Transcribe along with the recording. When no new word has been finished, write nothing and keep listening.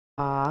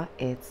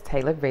It's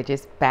Taylor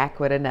Bridges back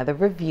with another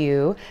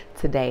review.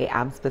 Today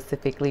I'm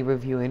specifically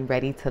reviewing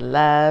Ready to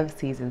Love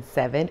Season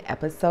 7,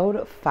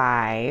 Episode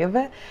 5.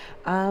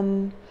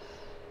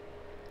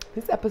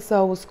 This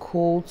episode was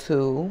cool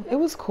too. It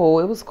was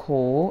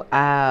cool.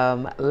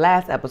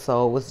 Last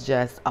episode was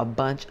just a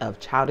bunch of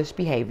childish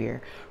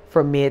behavior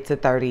from mid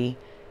 30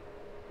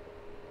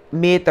 to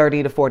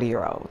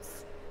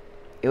 40-year-olds.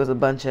 It was a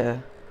bunch of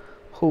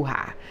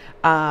hoo-ha.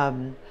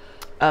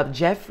 Of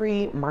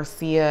Jeffrey,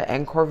 Marcia,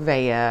 and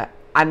Corvea.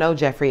 I know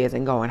Jeffrey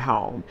isn't going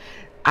home.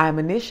 I'm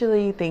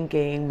initially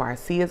thinking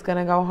Marcia's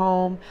gonna go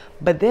home,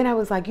 but then I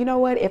was like, you know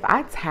what? If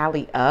I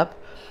tally up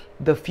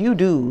the few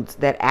dudes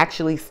that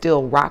actually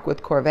still rock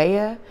with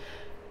Corvea,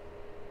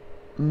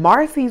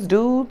 Marcy's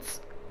dudes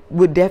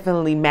would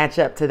definitely match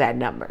up to that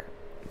number,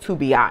 to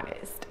be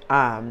honest.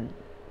 I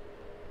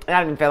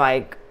didn't feel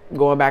like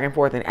going back and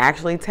forth and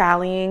actually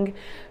tallying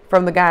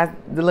from the guys'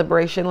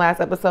 deliberation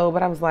last episode,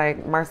 but I was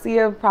like,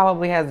 Marcia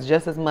probably has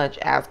just as much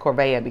as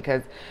Corvea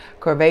because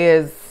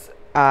Corvea's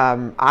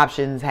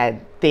options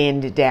had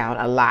thinned down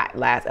a lot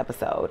last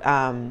episode.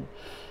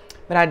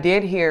 But I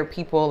did hear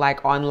people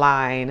like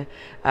online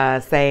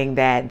saying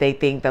that they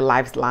think the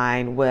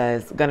lifeline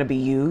was gonna be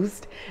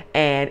used,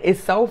 and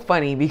it's so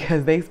funny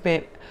because they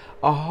spent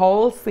a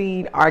whole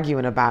scene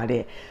arguing about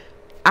it.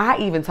 I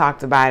even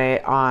talked about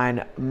it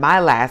on my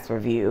last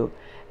review,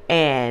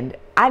 and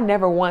I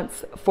never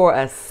once for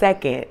a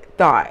second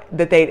thought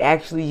that they'd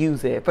actually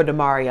use it for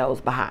Demario's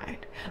behind.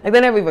 Like,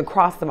 that never even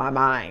crossed my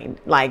mind.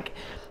 Like,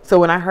 so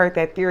when I heard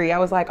that theory, I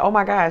was like, oh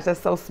my gosh,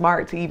 that's so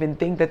smart to even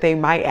think that they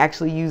might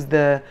actually use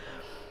the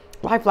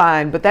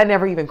lifeline, but that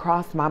never even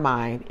crossed my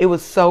mind. It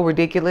was so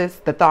ridiculous.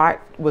 The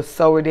thought was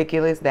so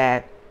ridiculous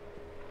that,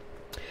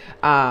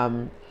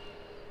 but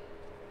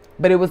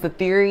it was the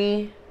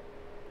theory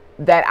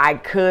that I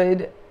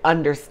could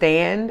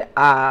understand,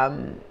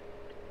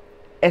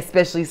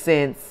 especially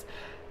since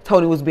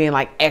Tony was being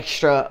like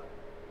extra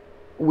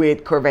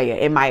with Corvea,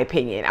 in my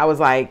opinion. I was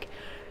like,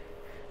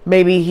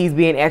 maybe he's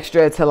being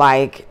extra to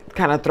like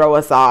kind of throw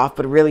us off,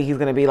 but really he's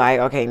going to be like,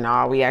 okay,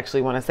 nah, we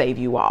actually want to save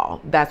you all.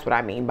 That's what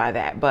I mean by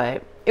that.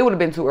 But it would have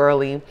been too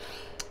early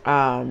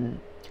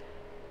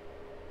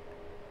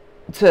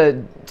to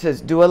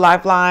do a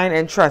lifeline,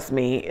 and trust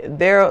me,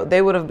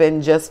 they would have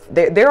been just,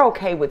 they're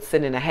okay with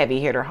sending a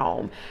heavy hitter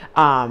home.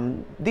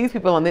 These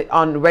people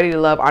on Ready to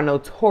Love are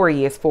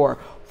notorious for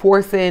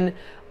forcing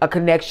a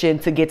connection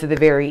to get to the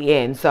very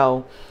end.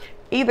 So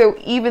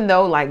even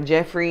though like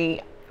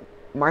Jeffrey,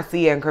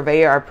 Marcia, and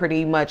Corvea are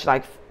pretty much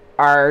like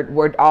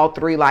we're all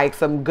three like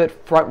some good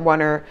front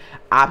runner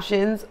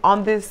options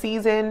on this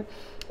season,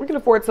 we can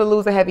afford to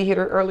lose a heavy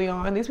hitter early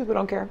on. These people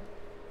don't care.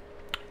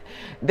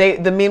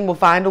 The men will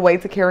find a way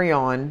to carry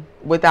on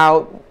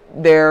without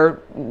their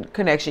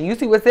connection. You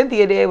see what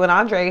Cynthia did when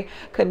Andre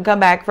couldn't come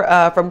back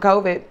from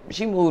COVID.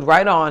 She moved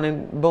right on,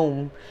 and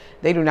boom,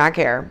 they do not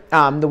care.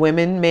 The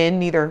men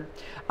neither.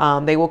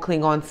 They will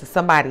cling on to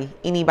somebody,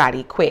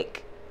 anybody,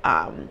 quick.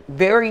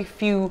 Very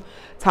few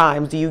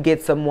times do you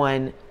get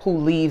someone who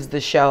leaves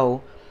the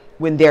show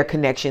when their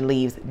connection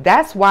leaves.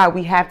 That's why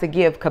we have to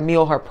give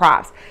Camille her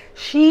props.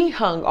 She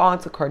hung on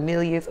to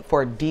Cornelius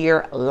for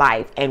dear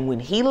life, and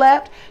when he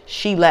left,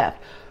 she left.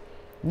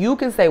 You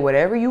can say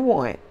whatever you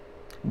want,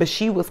 but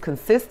she was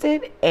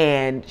consistent,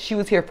 and she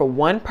was here for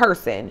one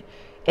person,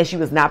 and she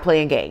was not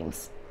playing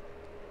games.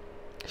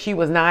 She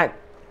was not,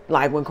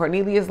 like, when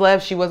Cornelius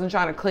left, she wasn't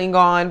trying to cling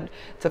on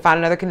to find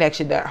another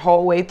connection. That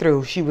whole way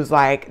through, she was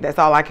like, that's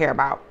all I care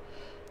about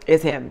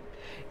is him.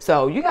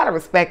 So you got to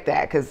respect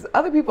that, because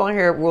other people on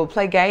here will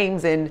play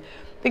games and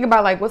think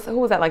about, like, who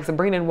was that? Like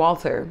Sabrina and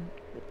Walter.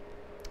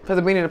 For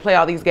Sabrina to play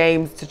all these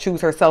games to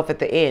choose herself at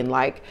the end.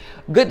 Like,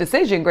 good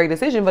decision, great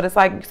decision, but it's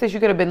like, since you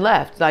could have been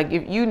left. Like,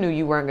 if you knew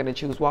you weren't going to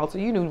choose Walter,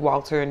 you knew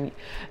Walter and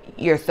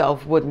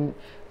yourself wouldn't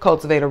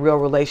cultivate a real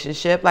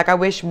relationship. Like, I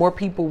wish more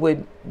people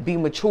would be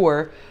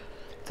mature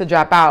to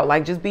drop out.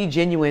 Like, just be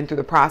genuine through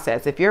the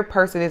process. If your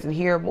person isn't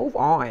here, move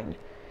on.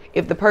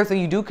 If the person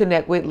you do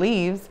connect with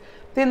leaves,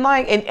 then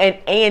like,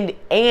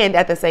 and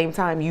at the same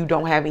time you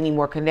don't have any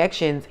more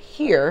connections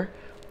here,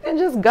 then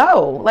just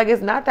go. Like,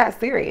 it's not that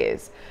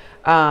serious.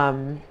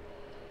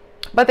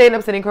 But they end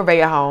up sending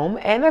Corvea home,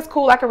 and that's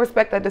cool. I can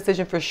respect that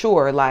decision for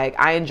sure. Like,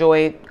 I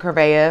enjoyed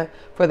Corvea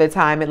for the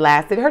time it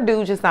lasted. Her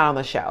dude's just not on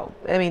the show.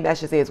 I mean, that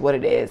just is what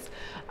it is.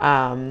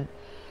 I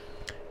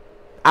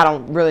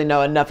don't really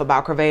know enough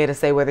about Corvea to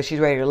say whether she's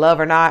ready to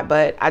love or not,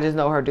 but I just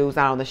know her dude's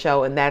not on the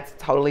show, and that's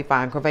totally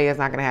fine. Corvea's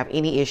not going to have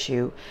any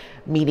issue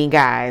meeting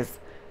guys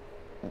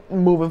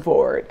moving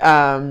forward.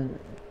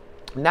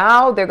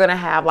 Now they're going to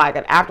have like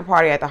an after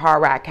party at the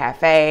Hard Rock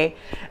Cafe.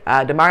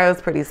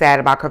 Demario's pretty sad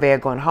about Corvea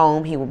going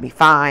home. He will be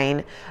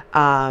fine.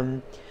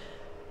 I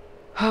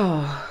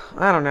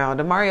don't know.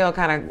 Demario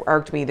kind of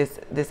irked me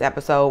this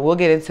episode. We'll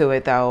get into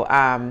it though.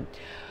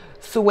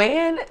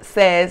 Suan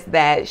says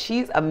that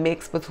she's a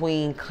mix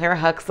between Claire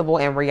Huxtable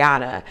and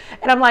Rihanna.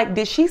 And I'm like,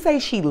 did she say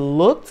she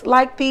looked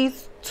like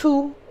these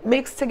two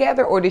mixed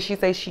together? Or did she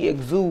say she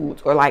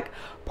exudes or like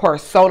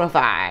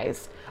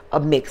personifies a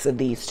mix of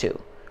these two?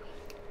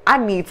 I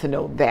need to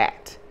know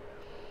that,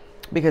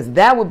 because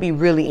that would be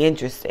really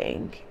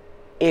interesting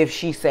if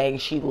she's saying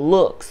she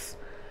looks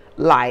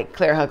like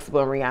Claire Huxtable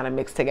and Rihanna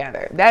mixed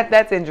together.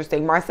 That's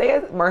interesting.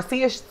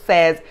 Marcia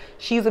says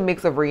she's a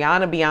mix of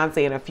Rihanna,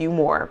 Beyonce, and a few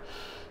more.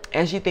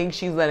 And she thinks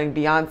she's letting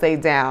Beyonce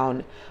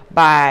down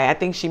by, I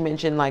think she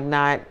mentioned like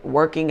not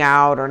working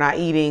out or not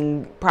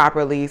eating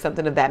properly,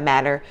 something of that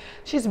matter.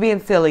 She's being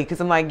silly because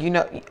I'm like, you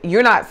know,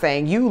 you're not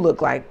saying you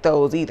look like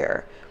those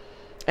either.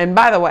 And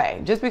by the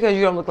way, just because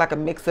you don't look like a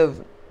mix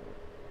of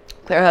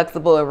Claire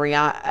Huxtable and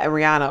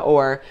Rihanna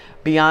or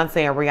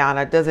Beyonce and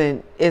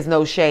Rihanna is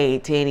no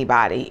shade to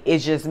anybody. It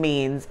just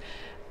means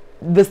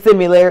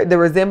the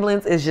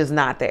resemblance is just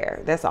not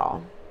there. That's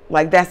all.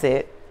 Like, that's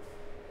it.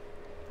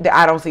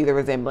 I don't see the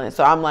resemblance.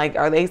 So I'm like,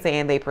 are they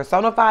saying they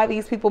personify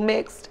these people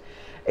mixed,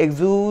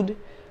 exude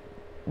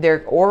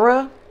their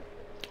aura,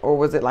 or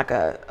was it like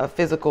a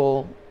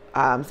physical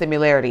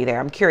similarity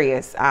there? I'm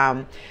curious.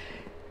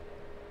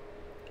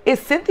 Is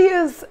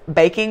Cynthia's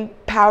baking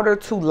powder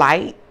too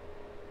light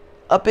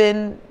up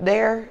in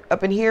here?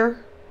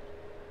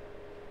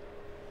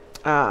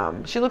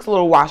 She looks a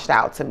little washed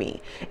out to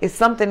me. Is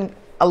something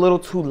a little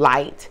too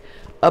light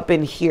up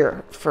in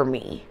here for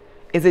me?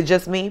 Is it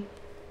just me?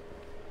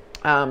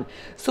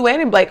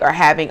 Suanne and Blake are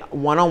having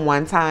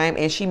one-on-one time,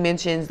 and she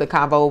mentions the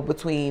convo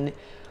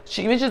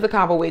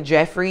with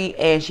Jeffrey,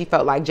 and she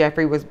felt like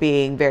Jeffrey was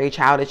being very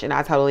childish, and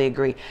I totally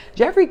agree.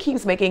 Jeffrey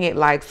keeps making it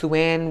like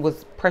Suanne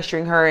was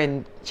pressuring her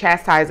and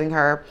chastising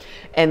her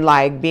and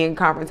like being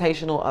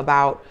confrontational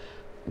about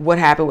what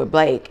happened with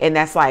Blake, and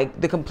that's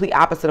like the complete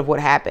opposite of what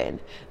happened.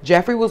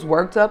 Jeffrey was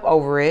worked up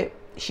over it.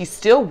 She's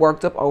still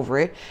worked up over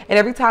it, and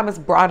every time it's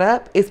brought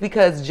up, it's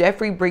because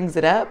Jeffrey brings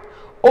it up,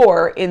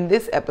 or in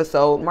this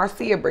episode,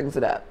 Marcia brings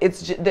it up.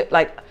 It's just,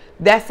 like,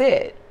 that's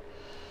it.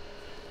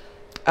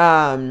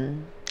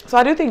 So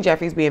I do think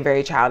Jeffrey's being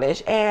very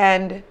childish,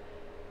 and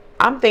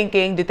I'm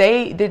thinking, did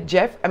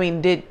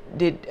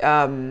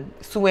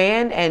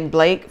Suanne and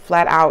Blake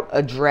flat out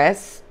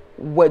address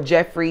what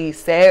Jeffrey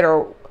said,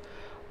 or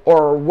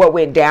what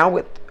went down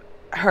with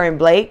her and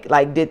Blake?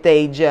 Like, did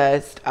they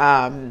just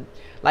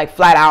like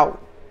flat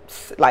out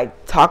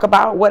like talk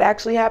about what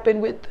actually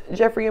happened with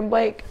Jeffrey and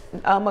Blake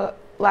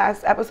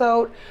last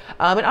episode?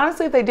 And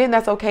honestly, if they didn't,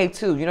 that's okay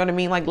too. You know what I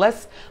mean? Like,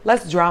 less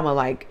drama.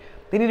 Like,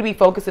 they need to be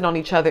focusing on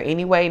each other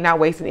anyway, not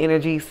wasting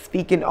energy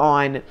speaking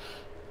on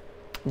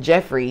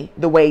Jeffrey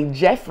the way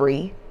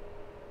Jeffrey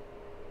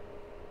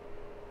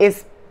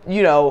is,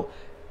 you know,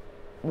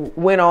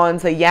 went on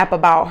to yap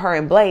about her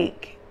and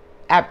Blake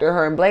after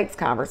her and Blake's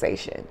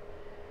conversation.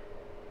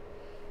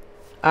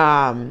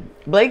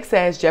 Blake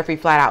says Jeffrey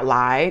flat out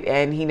lied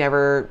and he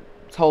never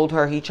told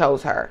her he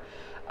chose her.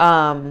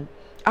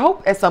 I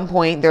hope at some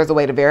point there's a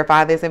way to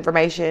verify this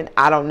information.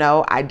 I don't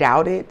know. I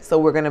doubt it. So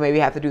we're going to maybe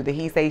have to do the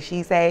he say,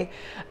 she say.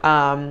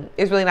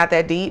 It's really not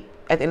that deep.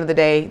 At the end of the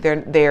day,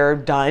 they're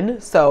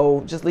done.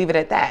 So just leave it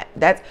at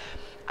that.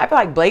 I feel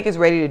like Blake is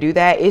ready to do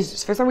that. It's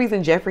just, for some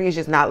reason, Jeffrey is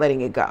just not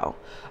letting it go.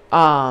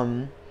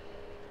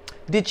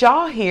 Did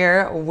y'all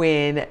hear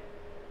when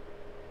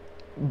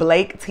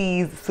Blake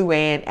teased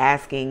Suanne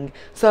asking,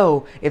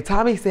 so if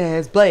Tommy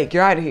says, Blake,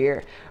 you're out of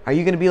here, are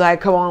you going to be like,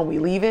 come on, we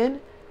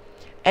leaving?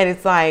 And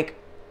it's like,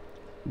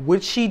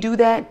 would she do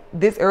that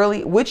this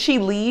early? Would she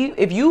leave?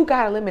 If you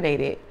got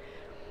eliminated,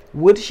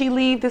 would she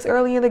leave this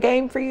early in the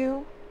game for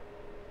you?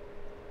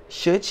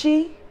 Should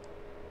she?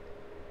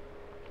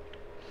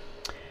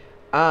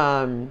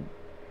 I'm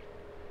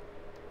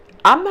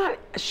not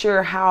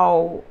sure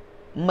how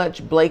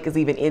much Blake is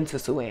even into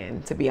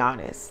Suanne, to be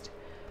honest.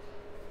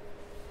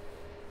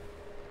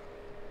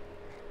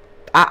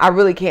 I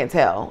really can't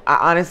tell.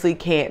 I honestly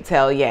can't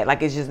tell yet.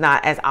 Like, it's just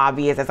not as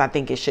obvious as I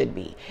think it should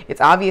be.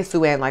 It's obvious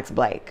Suanne likes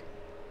Blake.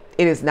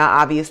 It is not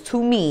obvious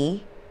to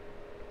me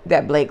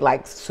that Blake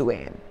likes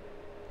Suanne.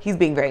 He's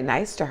being very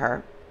nice to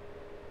her.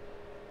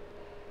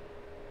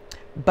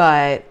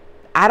 But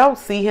I don't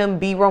see him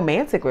be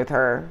romantic with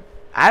her.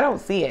 I don't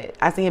see it.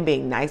 I see him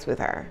being nice with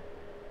her.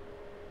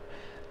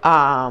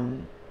 I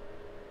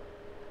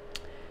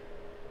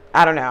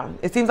don't know.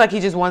 It seems like he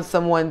just wants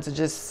someone to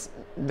just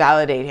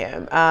validate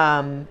him.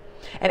 And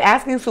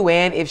asking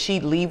Suanne if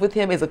she'd leave with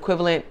him is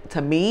equivalent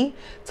to me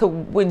to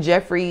when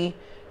Jeffrey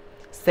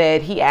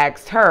said he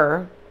asked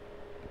her,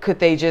 could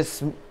they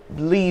just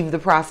leave the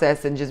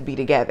process and just be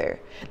together?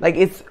 Like,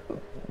 it's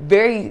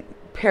very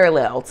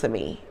parallel to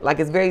me. Like,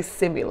 it's very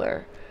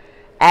similar.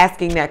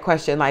 Asking that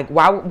question, like,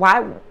 why,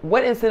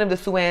 what incentive does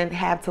Suanne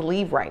have to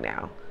leave right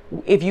now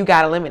if you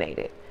got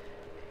eliminated?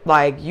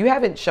 Like, you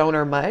haven't shown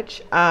her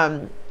much.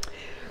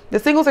 The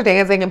singles are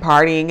dancing and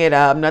partying it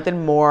up.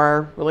 Nothing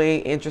more really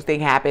interesting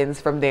happens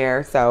from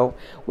there. So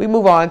we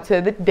move on to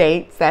the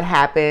dates that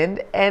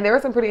happened. And there were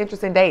some pretty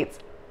interesting dates.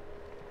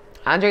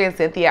 Andre and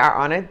Cynthia are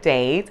on a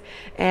date,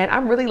 and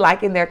I'm really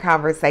liking their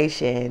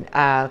conversation.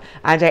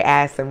 Andre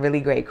asked some really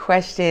great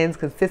questions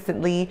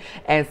consistently,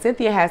 and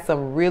Cynthia has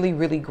some really,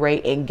 really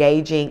great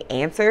engaging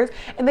answers,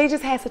 and they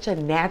just had such a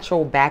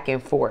natural back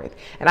and forth.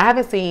 And I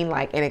haven't seen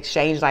like an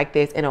exchange like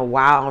this in a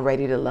while on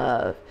Ready to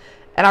Love.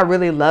 And I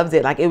really loved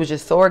it. Like, it was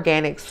just so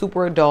organic,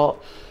 super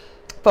adult,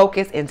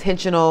 focused,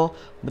 intentional,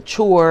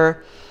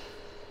 mature.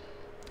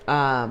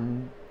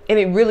 And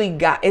it really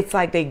it's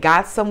like they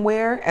got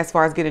somewhere as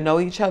far as getting to know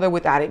each other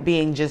without it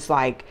being just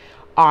like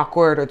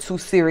awkward or too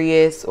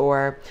serious,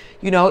 or,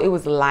 you know, it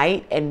was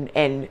light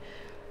and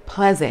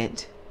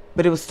pleasant,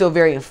 but it was still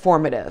very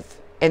informative.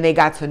 And they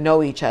got to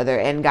know each other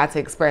and got to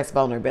express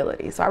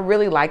vulnerability. So I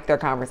really liked their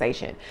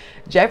conversation.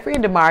 Jeffree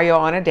and DeMario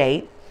on a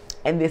date,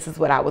 and this is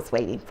what I was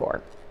waiting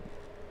for.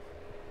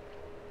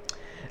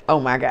 Oh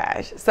my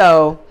gosh.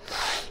 So,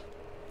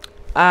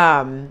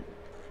 I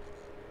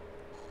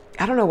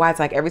don't know why it's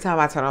like every time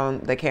I turn on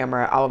the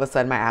camera, all of a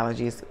sudden my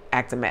allergies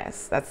act a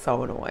mess. That's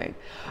so annoying.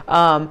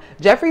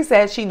 Jeffree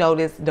said she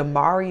noticed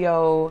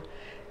DeMario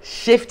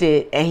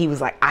shifted and he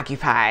was like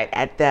occupied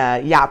at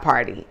the yacht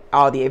party,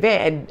 all the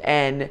event.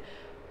 And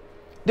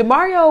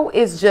DeMario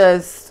is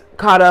just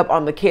caught up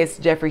on the kiss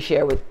Jeffree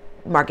shared with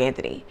Mark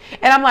Anthony.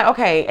 And I'm like,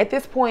 okay, at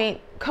this point,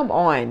 come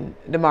on,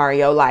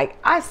 DeMario. Like,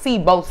 I see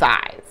both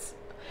sides.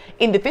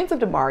 In defense of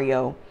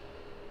DeMario,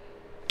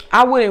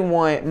 I wouldn't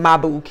want my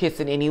boo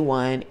kissing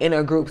anyone in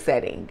a group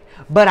setting,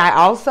 but I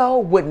also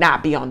would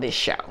not be on this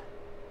show.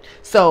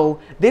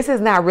 So this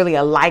is not really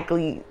a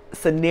likely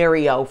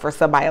scenario for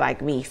somebody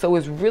like me. So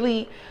it's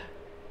really,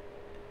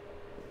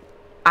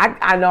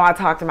 I know I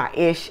talked to my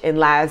ish in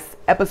last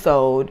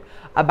episode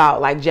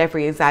about like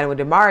Jeffree and siding with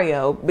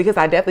DeMario, because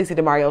I definitely see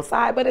DeMario's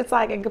side, but it's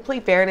like, in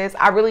complete fairness,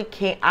 I really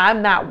can't,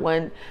 I'm not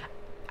one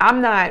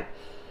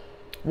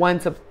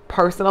to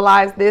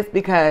personalize this,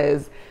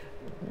 because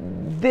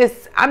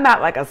I'm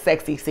not like a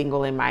sexy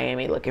single in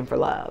Miami looking for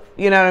love.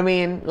 You know what I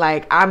mean?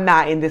 Like, I'm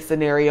not in this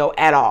scenario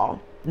at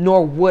all,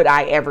 nor would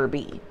I ever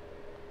be.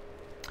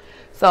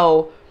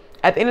 So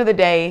at the end of the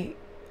day,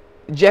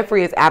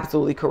 Jeffree is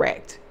absolutely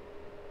correct.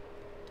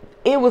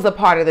 It was a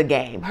part of the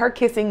game. Her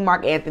kissing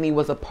Mark Anthony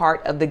was a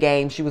part of the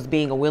game. She was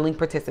being a willing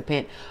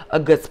participant, a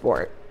good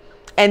sport.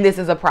 And this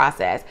is a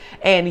process.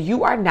 And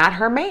you are not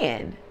her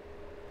man.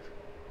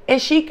 And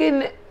she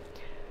can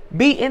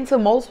be into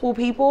multiple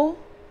people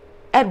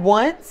at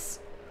once.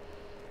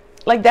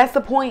 Like, that's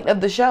the point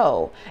of the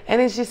show.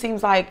 And it just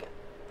seems like,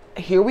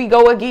 here we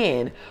go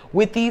again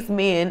with these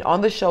men on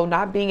the show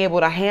not being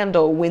able to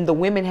handle when the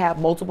women have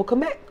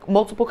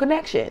multiple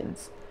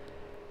connections.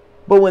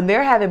 But when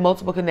they're having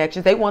multiple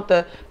connections, they want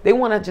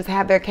to just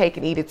have their cake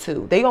and eat it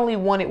too. They only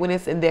want it when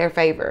it's in their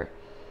favor.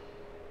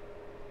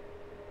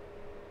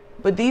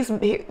 But these,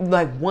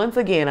 like, once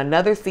again,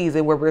 another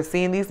season where we're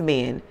seeing these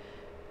men,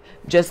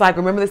 just like,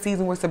 remember the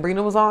season where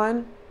Sabrina was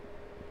on?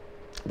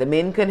 The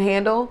men couldn't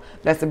handle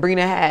that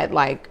Sabrina had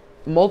like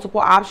multiple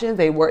options.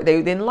 They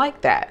didn't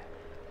like that.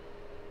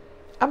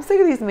 I'm sick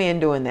of these men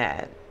doing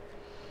that.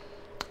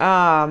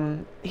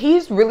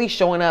 He's really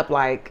showing up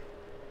like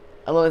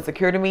a little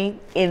insecure to me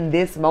in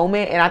this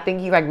moment. And I think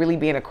he's like really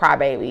being a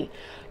crybaby,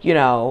 you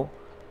know,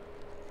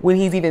 when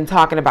he's even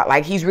talking about,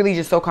 like, he's really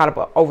just so caught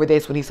up over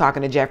this when he's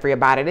talking to Jeffree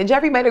about it. And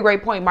Jeffree made a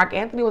great point. Mark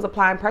Anthony was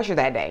applying pressure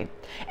that day.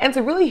 And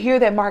to really hear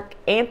that Mark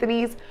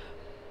Anthony's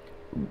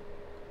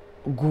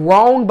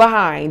grown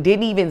behind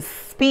didn't even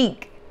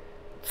speak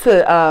to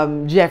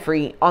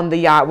Jeffree on the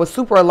yacht was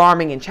super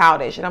alarming and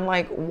childish. And I'm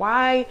like,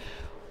 why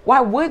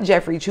would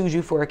Jeffree choose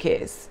you for a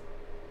kiss?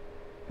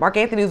 Mark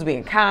Anthony was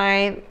being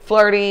kind,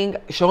 flirting,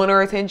 showing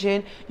her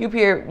attention. You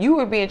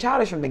were being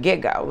childish from the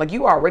get-go. Like,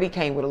 you already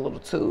came with a little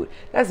toot.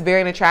 That's very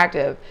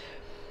unattractive.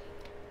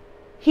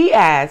 He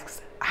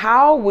asks,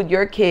 how would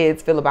your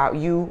kids feel about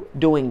you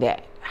doing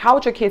that? How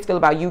would your kids feel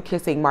about you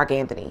kissing Mark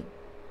Anthony?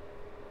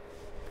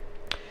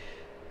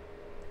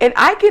 And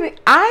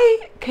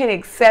I can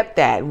accept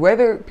that,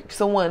 whether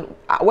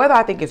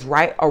I think it's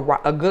right or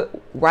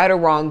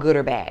wrong, good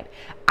or bad.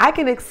 I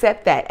can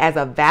accept that as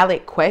a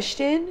valid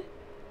question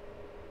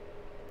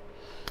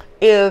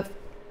if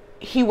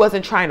he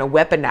wasn't trying to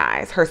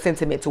weaponize her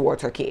sentiment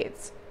towards her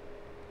kids.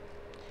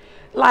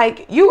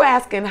 Like, you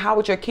asking how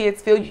would your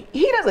kids feel?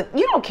 You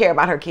don't care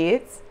about her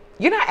kids.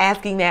 You're not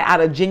asking that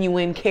out of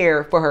genuine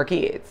care for her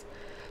kids.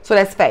 So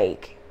that's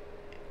fake.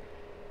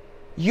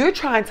 You're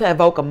trying to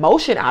evoke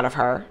emotion out of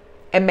her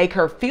and make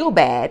her feel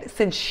bad,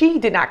 since she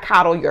did not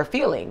coddle your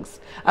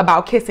feelings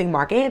about kissing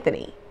Mark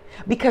Anthony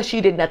because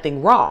she did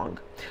nothing wrong.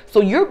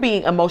 So you're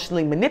being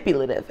emotionally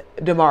manipulative,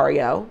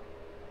 DeMario.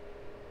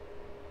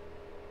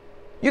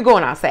 You're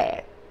going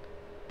outside.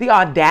 The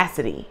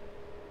audacity.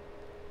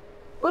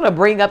 We're going to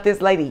bring up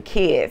this lady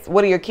kids.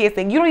 What are your kids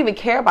think? You don't even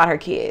care about her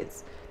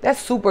kids.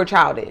 That's super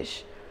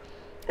childish.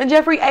 And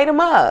Jeffree ate him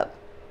up.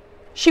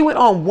 She went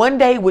on one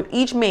day with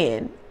each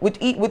man. With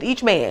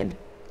each man.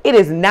 It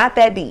is not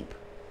that deep.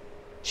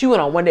 She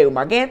went on one day with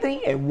Mark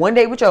Anthony and one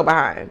day with your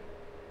behind.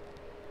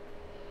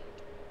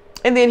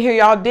 And then here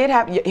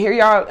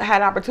y'all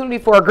had an opportunity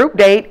for a group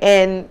date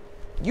and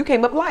you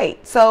came up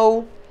light.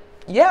 So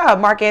yeah,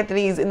 Mark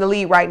Anthony's in the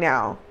lead right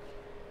now.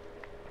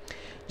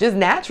 Just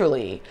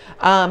naturally.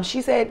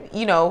 She said,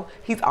 you know,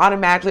 he's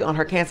automatically on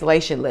her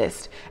cancellation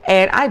list.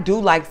 And I do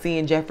like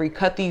seeing Jeffree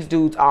cut these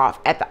dudes off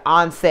at the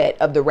onset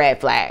of the red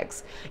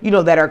flags, you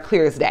know, that are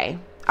clear as day.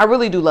 I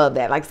really do love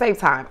that. Like, save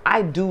time.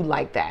 I do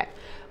like that.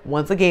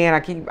 Once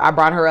again, I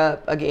brought her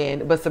up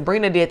again, but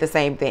Sabrina did the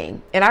same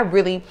thing. And I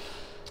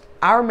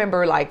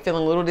remember like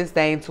feeling a little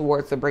disdain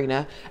towards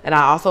Sabrina, and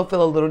I also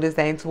feel a little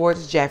disdain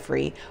towards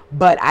Jeffrey,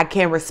 but I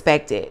can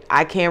respect it.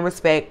 I can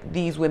respect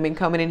these women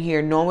coming in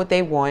here knowing what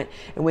they want,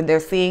 and when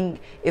they're seeing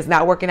it's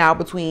not working out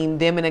between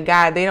them and a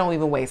guy, they don't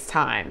even waste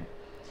time.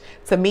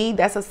 To me,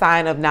 that's a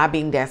sign of not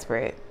being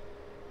desperate.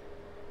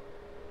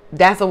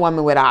 That's a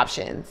woman with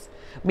options.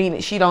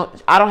 Meaning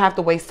I don't have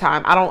to waste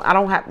time. I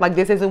don't have, like,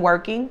 this isn't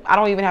working. I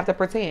don't even have to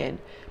pretend.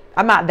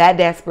 I'm not that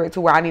desperate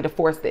to where I need to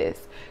force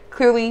this.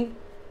 Clearly,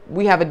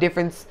 we have a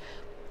difference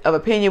of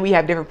opinion. We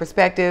have different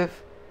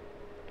perspective.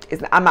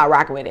 I'm not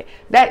rocking with it.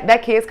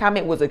 That kid's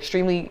comment was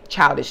extremely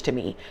childish to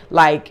me.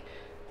 Like,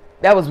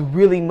 that was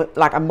really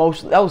like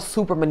emotional. That was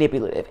super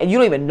manipulative. And you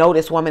don't even know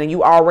this woman, and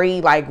you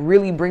already like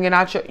really bringing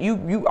out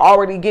you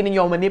already getting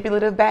your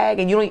manipulative bag,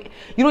 and you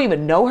don't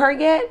even know her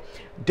yet.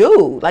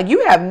 Dude, like,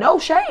 you have no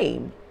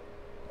shame.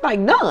 Like,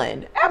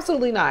 none.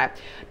 Absolutely not.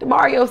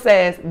 DeMario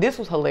says this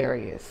was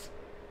hilarious.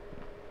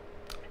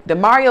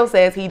 DeMario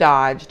says he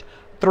dodged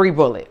 3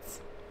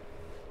 bullets.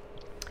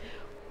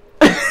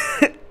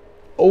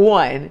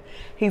 1,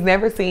 he's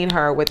never seen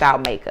her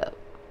without makeup.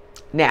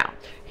 Now,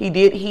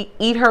 he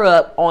eat her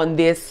up on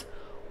this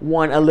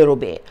one a little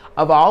bit.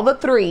 Of all the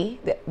 3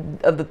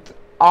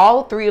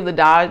 all 3 of the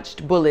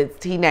dodged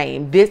bullets he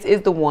named, this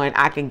is the one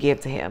I can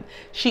give to him.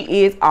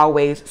 She is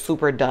always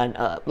super done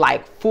up,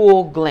 like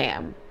full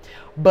glam.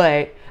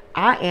 But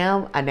I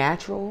am a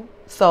natural,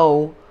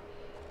 so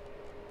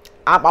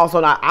I'm also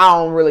not, I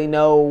don't really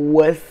know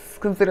what's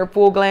considered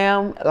full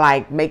glam.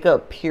 Like,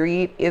 makeup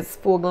period is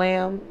full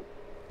glam.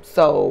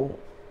 So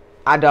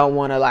I don't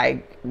want to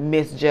like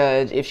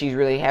misjudge if she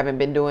really hasn't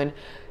been doing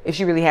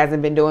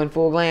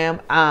full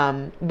glam.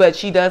 But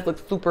she does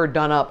look super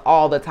done up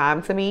all the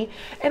time to me.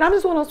 And I'm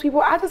just one of those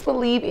people, I just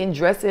believe in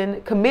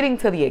dressing, committing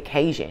to the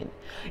occasion.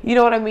 You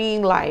know what I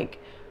mean? Like,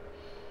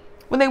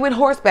 when they went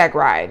horseback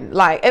riding,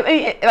 like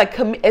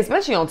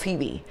especially on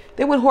TV,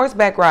 they went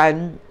horseback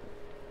riding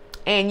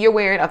and you're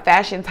wearing a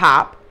fashion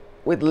top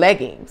with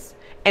leggings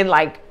and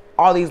like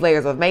all these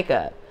layers of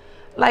makeup.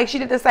 Like, she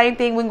did the same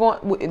thing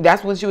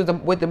that's when she was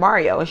with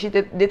DeMario. And she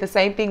did the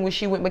same thing when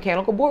she went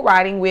mechanical bull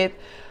riding with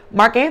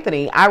Mark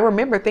Anthony. I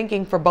remember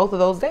thinking for both of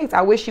those dates,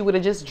 I wish she would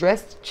have just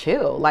dressed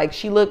chill. Like,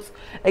 she looks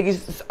like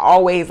it's just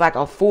always like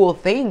a full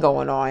thing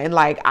going on. And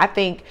like, I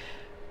think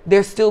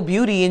there's still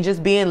beauty in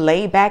just being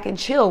laid back and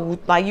chill.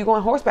 Like, you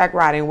going horseback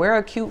riding, wear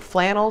a cute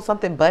flannel,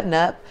 something button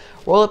up,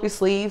 roll up your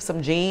sleeves,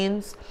 some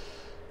jeans.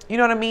 You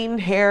know what I mean?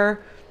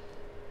 Hair,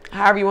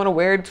 however you want to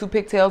wear it, 2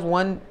 pigtails,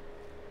 1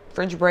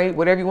 French braid,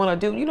 whatever you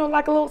want to do. You know,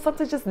 like a little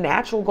something just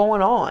natural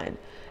going on.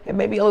 And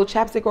maybe a little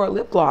chapstick or a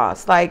lip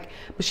gloss. Like,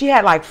 but she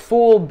had like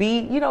full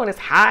beat, you know, and it's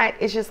hot.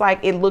 It's just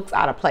like, it looks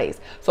out of place.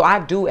 So I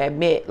do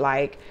admit,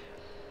 like,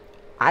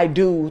 I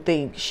do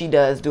think she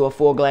does do a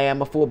full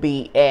glam, a full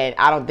beat, and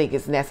I don't think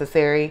it's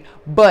necessary.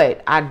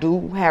 But I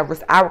do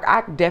have,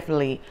 I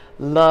definitely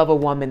love a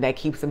woman that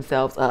keeps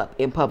themselves up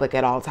in public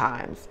at all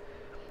times.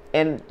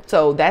 And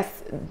so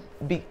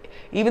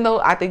even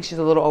though I think she's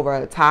a little over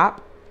the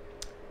top,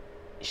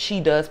 she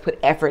does put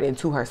effort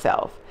into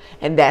herself.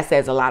 And that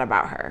says a lot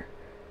about her.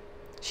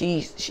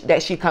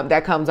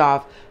 That comes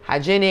off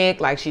hygienic,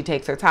 like she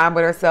takes her time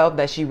with herself,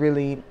 that she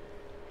really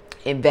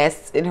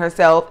invests in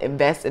herself,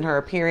 invests in her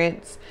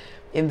appearance,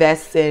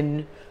 invests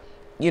in,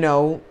 you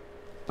know,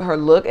 her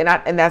look, and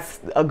that's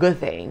a good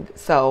thing.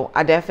 So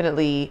I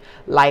definitely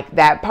like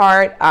that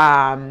part.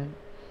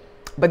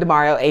 But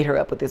DeMario ate her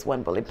up with this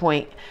 1 bullet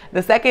point.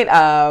 The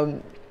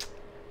second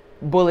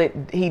bullet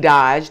he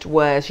dodged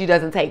was she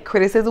doesn't take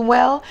criticism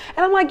well.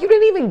 And I'm like, you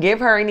didn't even give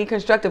her any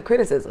constructive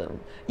criticism.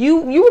 You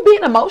were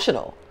being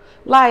emotional.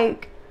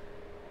 Like,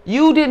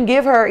 you didn't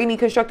give her any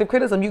constructive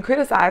criticism. You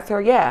criticized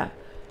her, yeah.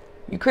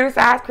 You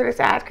criticized.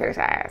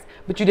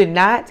 But you did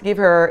not give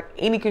her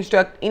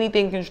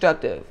anything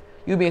constructive.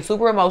 You were being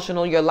super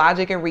emotional. Your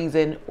logic and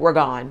reason were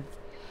gone.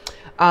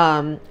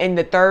 And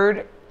the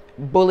 3rd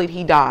bullet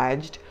he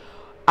dodged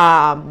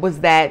was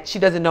that she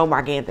doesn't know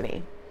Mark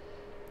Anthony.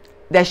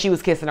 That she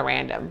was kissing a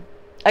random.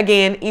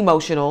 Again,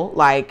 emotional.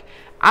 Like,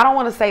 I don't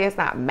want to say it's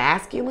not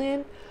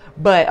masculine,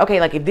 but okay,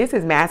 like, if this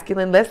is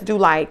masculine, let's do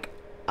like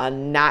a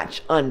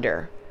notch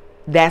under.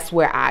 That's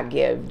where I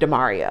give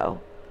DeMario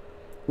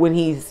when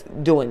he's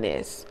doing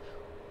this.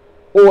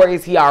 Or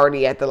is he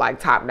already at the like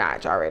top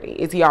notch already?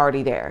 Is he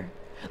already there?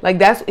 Like,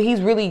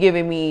 he's really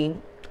giving me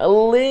a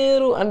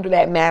little under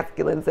that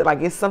masculine. So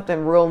like, it's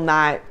something real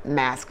not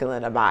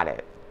masculine about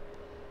it.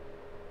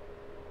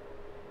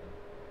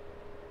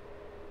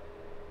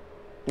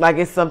 Like,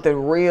 it's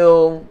something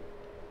real,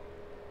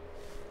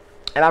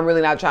 and I'm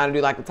really not trying to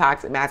do like the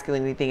toxic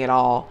masculinity thing at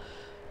all.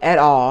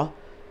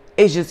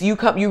 It's just you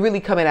really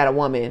coming at a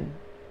woman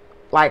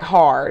like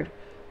hard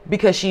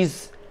because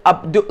she's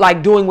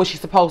like doing what she's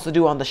supposed to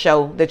do on the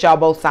show that y'all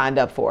both signed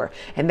up for,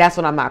 and that's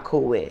what I'm not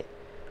cool with.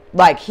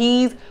 Like,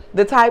 he's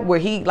the type where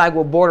he like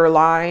will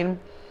borderline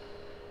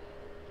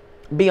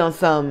be on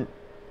some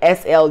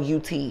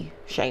SLUT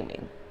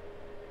shaming.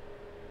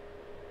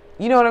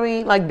 You know what I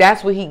mean? Like,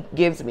 that's what he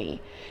gives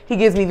me. He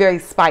gives me very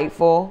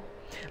spiteful.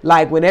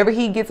 Like, whenever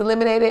he gets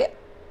eliminated,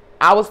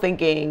 I'm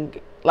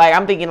thinking,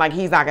 like,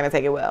 he's not going to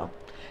take it well.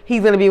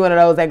 He's going to be one of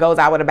those that goes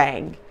out with a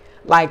bang.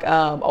 Like,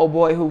 old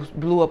boy who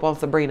blew up on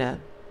Sabrina.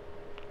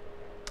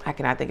 I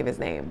cannot think of his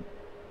name.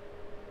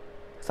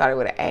 Started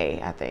with an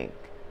A, I think.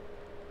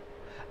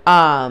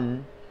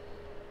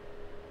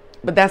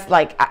 But that's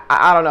like,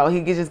 I don't know.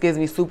 He just gives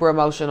me super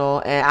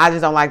emotional. And I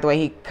just don't like the way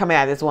he coming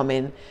at this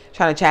woman,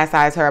 trying to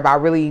chastise her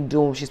about really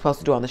doing what she's supposed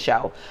to do on the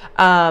show.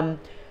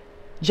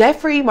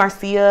 Jeffree,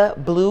 Marcia,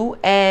 Blue,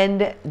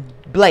 and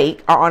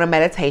Blake are on a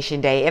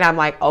meditation day. And I'm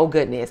like, oh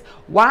goodness.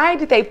 Why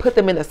did they put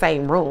them in the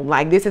same room?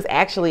 Like, this is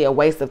actually a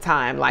waste of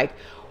time. Like,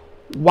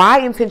 why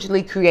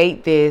intentionally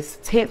create this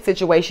tense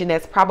situation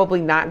that's probably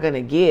not going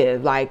to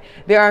give? Like,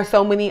 there are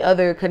so many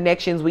other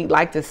connections we'd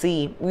like to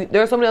see.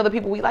 There are so many other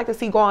people we'd like to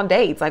see go on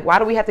dates. Like, why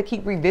do we have to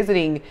keep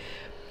revisiting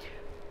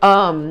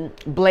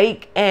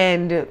Blake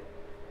and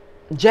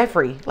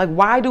Jeffree? Like,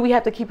 why do we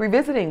have to keep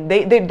revisiting?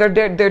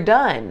 They're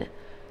done.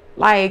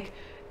 Like,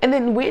 and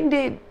then when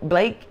did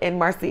Blake and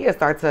Marcia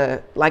start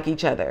to like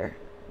each other?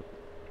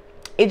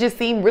 It just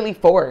seemed really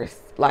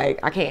forced. Like,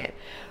 I can't.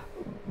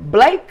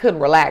 Blake couldn't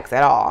relax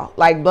at all.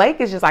 Like, Blake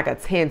is just like a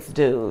tense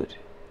dude.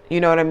 You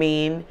know what I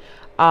mean?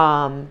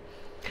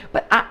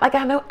 But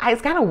I know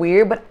it's kind of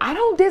weird, but I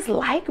don't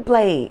dislike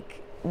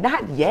Blake.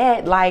 Not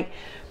yet. Like,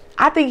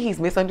 I think he's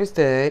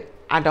misunderstood.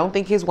 I don't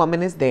think his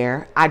woman is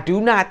there. I do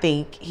not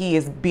think he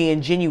is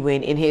being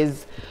genuine in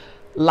his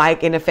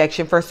like and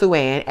affection for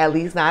Suanne, at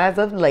least not as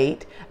of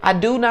late. I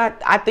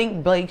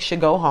think Blake should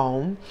go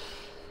home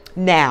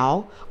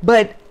now,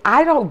 but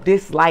I don't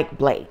dislike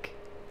Blake.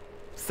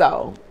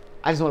 So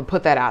I just want to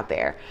put that out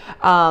there.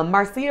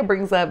 Marcia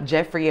brings up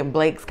Jeffree and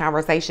Blake's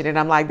conversation, and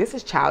I'm like, this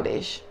is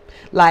childish.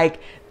 Like,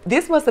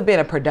 this must have been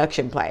a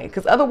production play,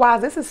 because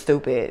otherwise this is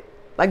stupid.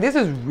 Like, this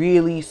is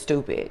really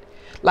stupid.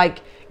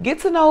 Like, get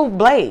to know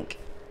Blake.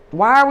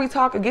 Why are we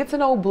talking? Get to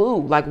know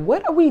Blue. Like,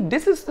 what are we?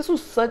 This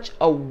was such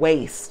a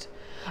waste.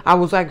 I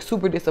was like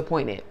super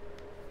disappointed.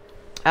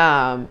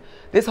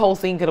 This whole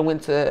scene could have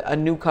went to a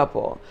new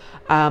couple.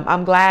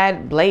 I'm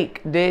glad Blake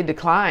did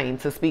decline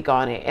to speak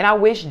on it. And I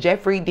wish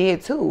Jeffree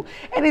did too.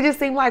 And it just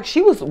seemed like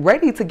she was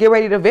ready to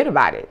vent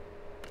about it.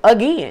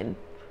 Again.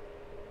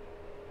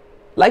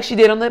 Like she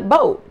did on the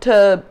boat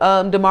to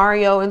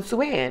Demario and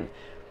Suanne.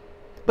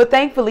 But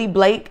thankfully,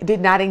 Blake did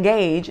not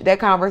engage that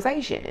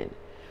conversation.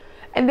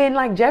 And then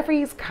like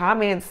Jeffree's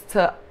comments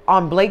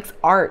on Blake's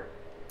art,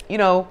 you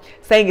know,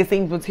 saying it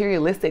seems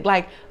materialistic.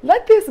 Like,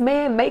 let this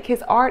man make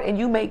his art and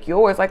you make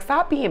yours. Like,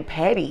 stop being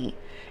petty.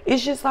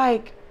 It's just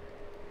like,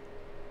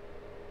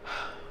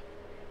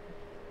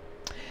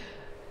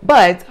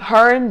 but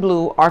her and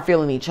Blue are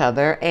feeling each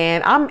other,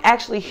 and I'm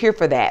actually here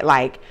for that.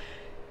 Like,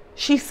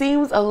 she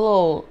seems a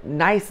little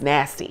nice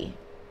nasty,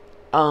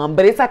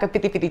 but it's like a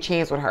 50-50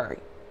 chance with her,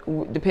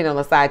 depending on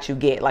the side you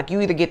get. Like,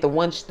 you either get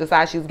the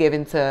side she was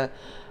given to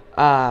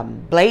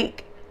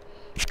Blake,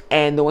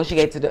 and the one she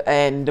gave to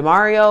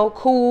Demario,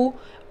 cool,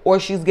 or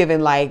she's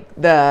given like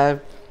the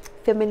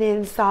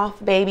feminine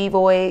soft baby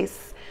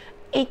voice,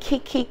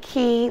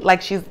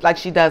 like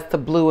she does to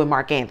Blue and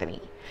Mark Anthony.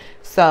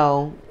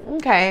 So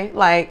okay,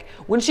 like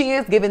when she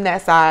is given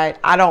that side,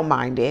 I don't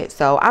mind it.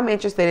 So I'm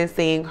interested in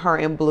seeing her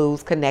and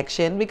Blue's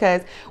connection,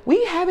 because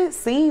we haven't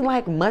seen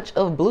like much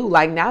of Blue.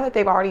 Like, now that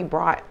they've already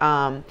brought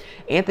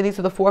Anthony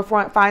to the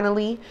forefront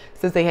finally,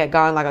 since they had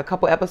gone like a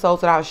couple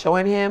episodes without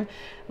showing him,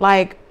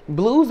 like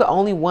Blue's the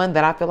only one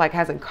that I feel like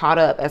hasn't caught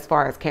up as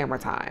far as camera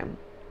time.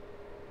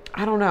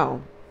 I don't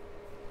know.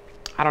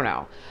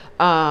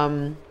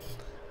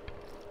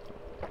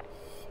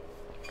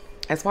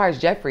 As far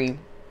as Jeffree,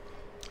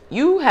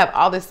 you have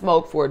all this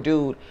smoke for a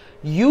dude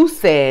you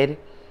said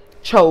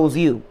chose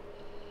you.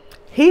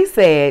 He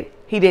said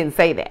he didn't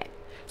say that.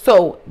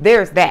 So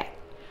there's that.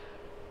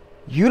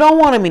 You don't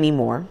want him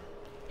anymore.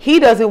 He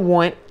doesn't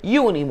want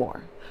you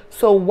anymore.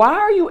 So why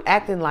are you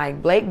acting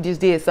like Blake just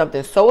did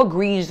something so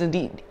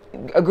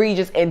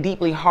egregious and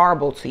deeply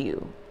horrible to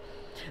you?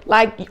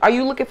 Like, are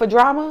you looking for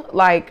drama?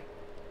 Like,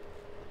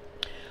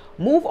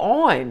 move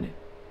on.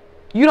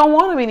 You don't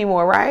want him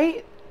anymore,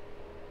 right?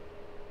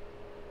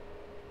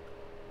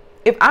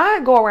 If I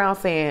go around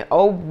saying,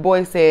 "Oh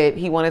boy said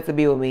he wanted to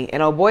be with me,"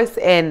 and a boy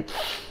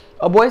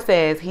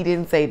says he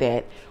didn't say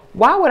that,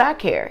 why would I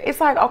care? It's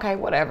like, okay,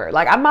 whatever.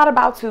 Like, I'm not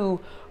about to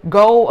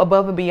go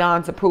above and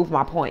beyond to prove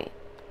my point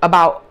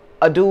about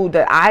a dude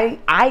that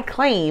I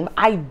claim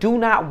I do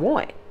not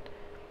want,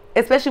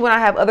 especially when I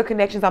have other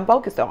connections I'm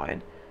focused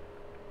on.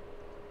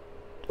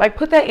 Like,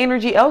 put that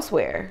energy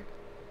elsewhere.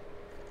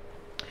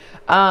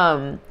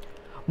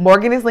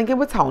 Morgan is linking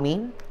with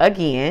Tony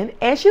again,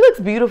 and she looks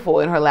beautiful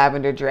in her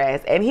lavender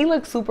dress, and he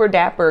looks super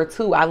dapper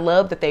too. I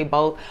love that they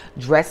both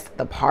dressed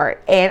the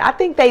part, and I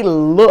think they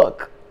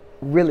look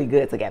really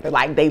good together.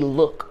 Like, they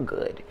look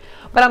good.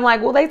 But I'm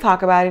like, will they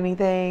talk about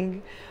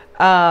anything?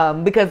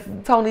 Because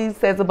Tony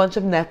says a bunch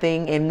of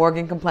nothing and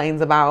Morgan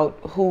complains about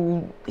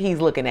who he's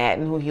looking at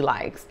and who he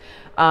likes.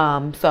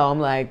 So I'm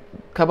like,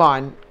 come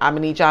on, I'm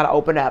gonna need y'all to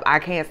open up. I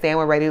can't stand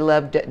when Ready to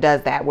Love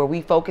does that, where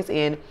we focus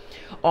in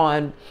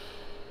on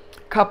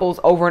couples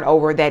over and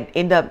over that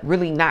end up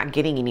really not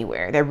getting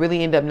anywhere, that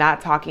really end up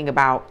not talking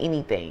about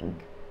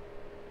anything.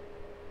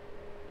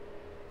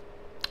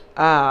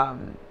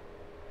 Tony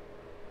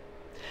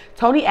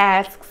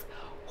asks,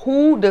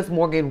 who does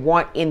Morgan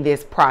want in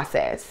this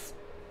process?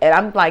 And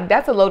I'm like,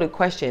 that's a loaded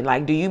question.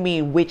 Like, do you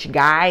mean which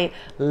guy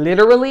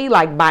literally,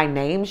 like by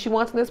name, she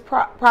wants in this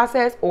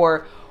process?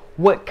 Or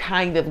what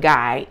kind of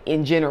guy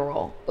in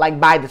general, like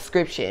by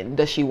description,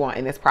 does she want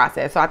in this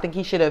process? So I think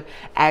he should have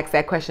asked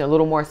that question a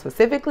little more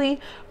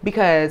specifically,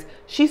 because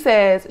she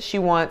says she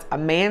wants a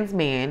man's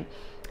man,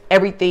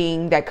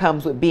 everything that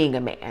comes with being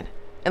a man.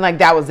 And like,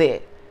 that was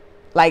it.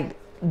 Like,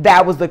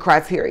 that was the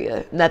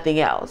criteria, nothing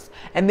else.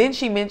 And then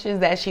she mentions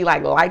that she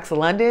likes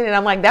London. And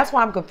I'm like, that's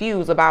why I'm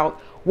confused about,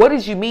 what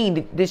does you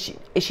mean?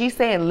 Is she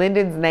saying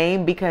Lyndon's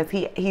name because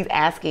he's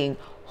asking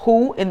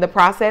who in the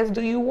process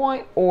do you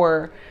want?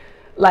 Or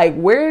like,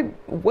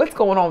 what's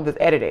going on with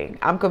this editing?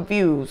 I'm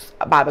confused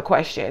by the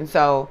question.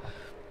 So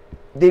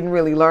didn't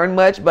really learn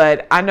much,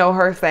 but I know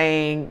her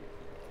saying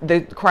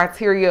the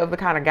criteria of the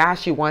kind of guy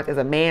she wants is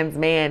a man's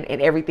man and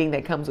everything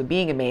that comes with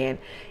being a man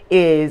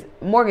is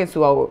Morgan's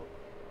too old.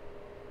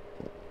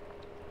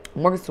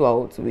 Morgan's too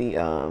old to be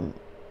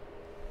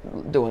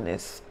doing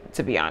this,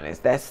 to be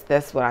honest.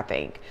 That's what I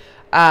think.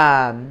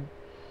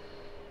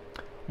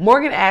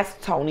 Morgan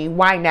asks Tony,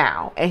 why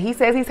now? And he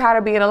says he's tired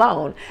of being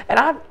alone. And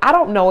I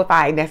don't know if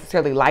I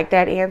necessarily like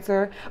that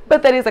answer,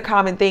 but that is a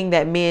common thing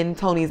that men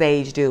Tony's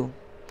age do.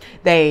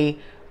 They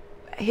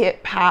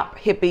hip hop,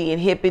 hippie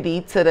and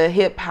hippity to the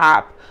hip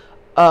hop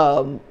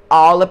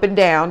all up and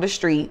down the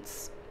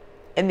streets.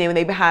 And then when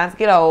they behinds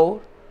get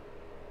old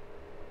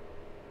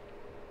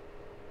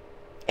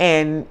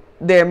and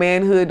their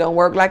manhood don't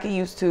work like it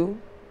used to,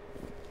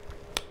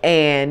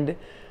 and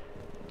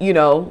you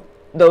know,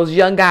 those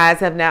young guys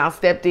have now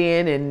stepped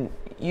in, and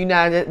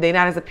they're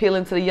not as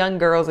appealing to the young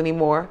girls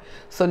anymore.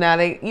 So now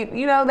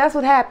you know, that's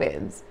what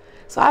happens.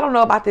 So I don't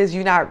know about this.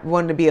 You're not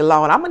wanting to be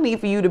alone. I'm gonna need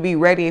for you to be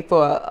ready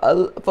for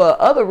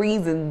other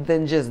reasons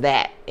than just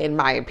that, in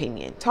my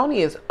opinion.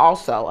 Tony is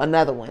also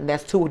another one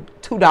that's too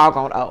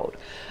doggone old.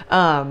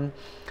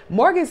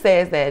 Morgan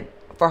says that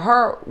for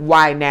her,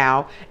 why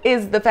now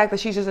is the fact that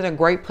she's just in a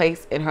great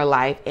place in her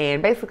life,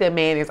 and basically a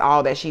man is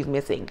all that she's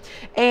missing.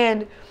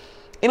 And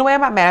in a way,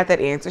 I'm not mad at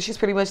that answer. She's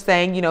pretty much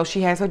saying, you know,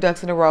 she has her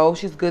ducks in a row,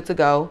 she's good to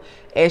go,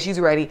 and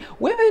she's ready.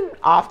 Women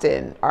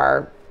often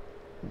are,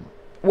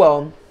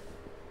 well,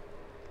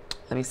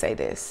 let me say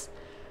this.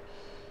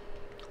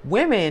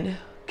 Women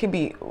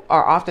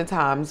are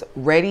oftentimes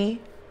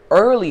ready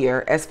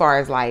earlier as far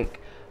as like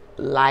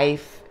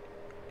life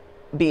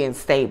being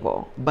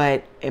stable.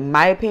 But in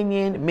my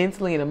opinion,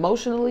 mentally and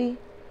emotionally,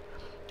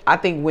 I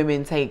think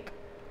women take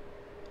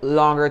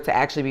longer to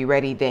actually be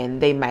ready than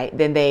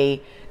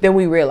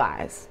we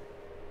realize.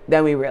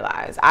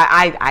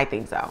 I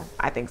think so.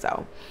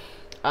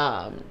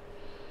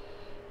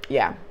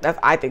 Yeah,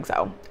 I think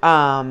so.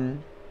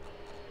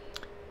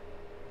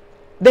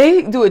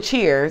 They do a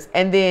cheers,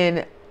 and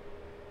then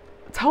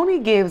Tony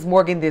gives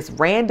Morgan this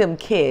random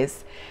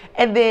kiss,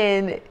 and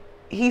then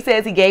he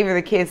says he gave her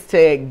the kiss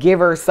to give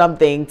her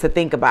something to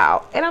think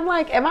about. And I'm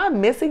like, am I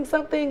missing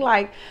something?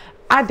 Like,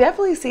 I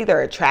definitely see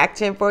their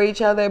attraction for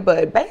each other,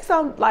 but based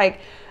on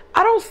like,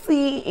 I don't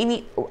see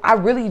any,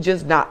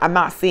 I'm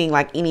not seeing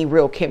like any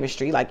real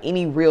chemistry, like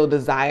any real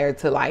desire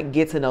to like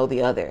get to know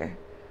the other.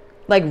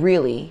 Like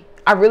really,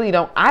 I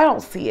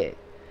don't see it.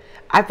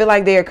 I feel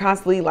like they are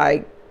constantly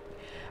like,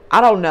 I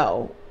don't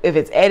know if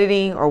it's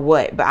editing or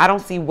what, but I don't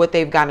see what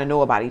they've gotten to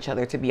know about each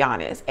other, to be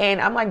honest.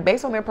 And I'm like,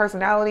 based on their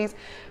personalities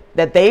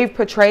that they've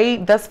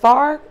portrayed thus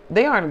far,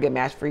 they aren't a good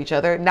match for each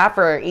other. Not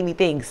for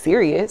anything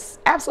serious.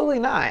 Absolutely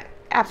not.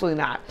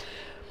 Absolutely not.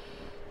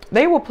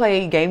 They will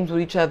play games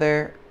with each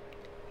other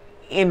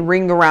in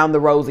ring around the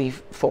rosy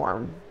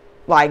form.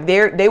 Like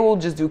they will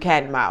just do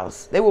cat and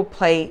mouse. They will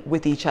play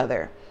with each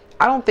other.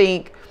 I don't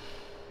think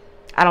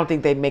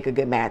they'd make a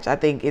good match. I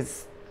think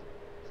it's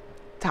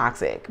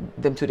toxic,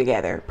 them two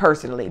together,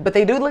 personally, but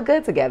they do look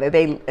good together.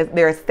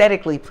 They're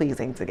aesthetically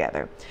pleasing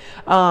together.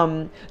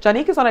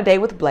 Jonique is on a date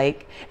with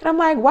Blake, and I'm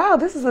like, wow,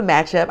 this is a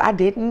matchup I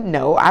didn't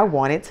know I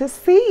wanted to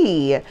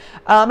see. And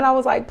I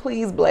was like,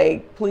 please,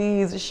 Blake,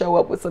 please show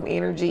up with some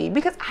energy,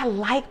 because I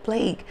like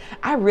Blake.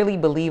 I really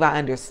believe I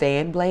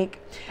understand Blake.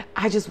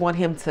 I just want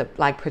him to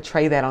like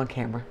portray that on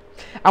camera.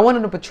 I want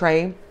him to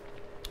portray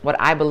what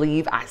I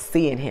believe I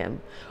see in him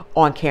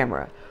on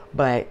camera.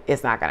 But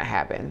it's not going to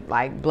happen.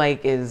 Like,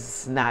 Blake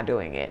is not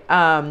doing it.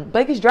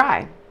 Blake is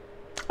dry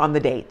on the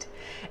date.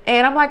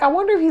 And I'm like, I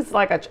wonder if he's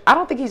like, I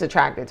don't think he's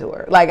attracted to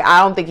her. Like, I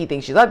don't think he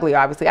thinks she's ugly,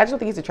 obviously. I just don't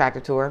think he's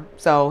attracted to her.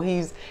 So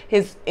his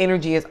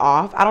energy is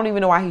off. I don't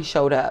even know why he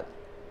showed up.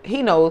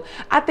 He knows.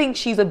 I think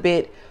she's a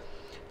bit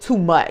too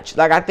much.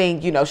 Like, I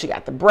think, you know, she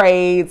got the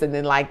braids, and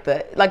then like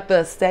the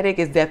aesthetic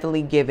is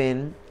definitely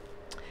given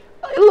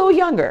a little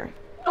little younger.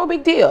 No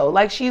big deal.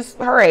 Like, she's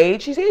her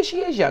age. She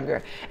is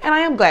younger. And I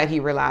am glad he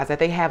realized that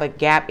they have a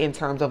gap in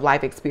terms of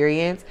life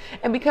experience.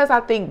 And because I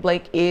think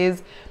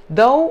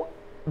though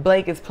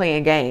Blake is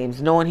playing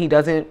games, knowing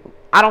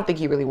I don't think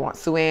he really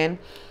wants Sue-Ann.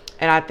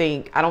 And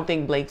I don't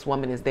think Blake's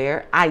woman is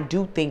there. I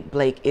do think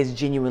Blake is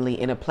genuinely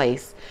in a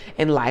place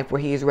in life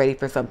where he is ready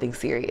for something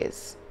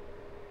serious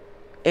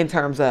in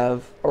terms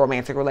of a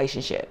romantic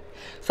relationship.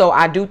 So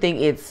I do think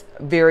it's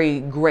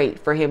very great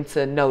for him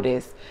to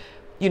notice,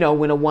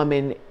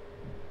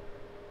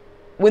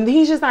 when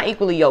he's just not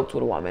equally yoked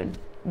with a woman.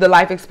 The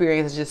life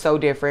experience is just so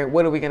different.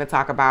 What are we going to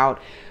talk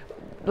about?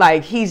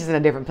 Like, he's just in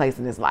a different place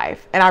in his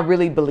life. And I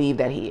really believe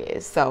that he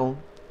is. So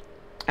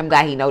I'm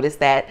glad he noticed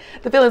that.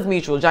 The feeling's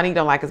mutual. Johnny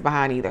don't like his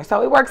behind either.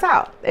 So it works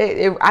out.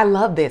 I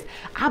love this.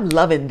 I'm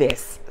loving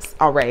this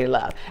already,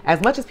 love.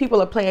 As much as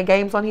people are playing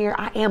games on here,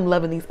 I am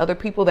loving these other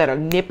people that are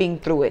nipping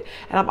through it.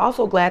 And I'm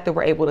also glad that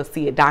we're able to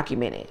see it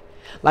documented.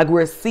 Like,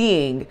 we're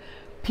seeing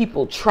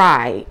people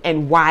try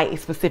and why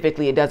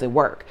specifically it doesn't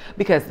work.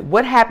 Because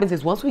what happens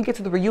is, once we get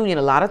to the reunion,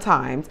 a lot of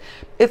times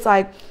it's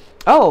like,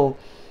 oh,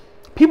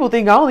 people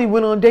think I only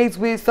went on dates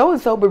with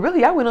so-and-so, but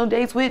really I went on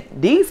dates with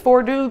these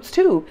 4 dudes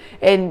too.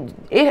 And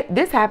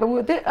this happened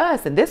with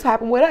us and this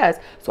happened with us.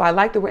 So I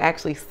like that we're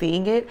actually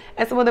seeing it,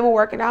 and some of them are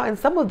working out and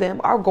some of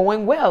them are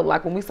going well.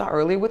 Like when we saw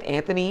earlier with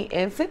Anthony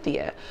and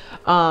Cynthia.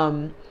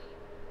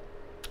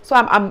 So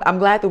I'm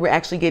glad that we're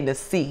actually getting to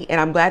see, and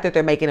I'm glad that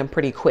they're making them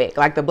pretty quick.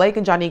 Like the Blake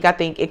and Johnny, I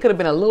think it could have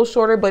been a little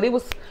shorter, but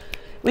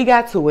we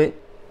got to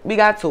it.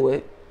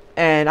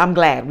 And I'm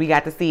glad we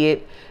got to see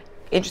it.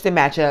 Interesting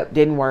matchup,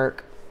 didn't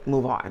work.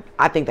 Move on.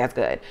 I think that's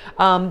good.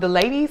 The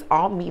ladies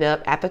all meet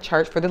up at the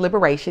church for the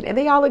liberation, and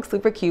they all look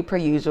super cute per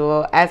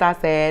usual. As I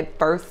said,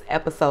 first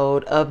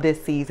episode of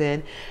this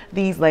season.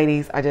 These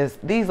ladies on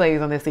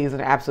this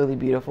season are absolutely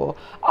beautiful.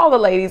 All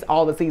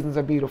the seasons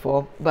are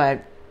beautiful,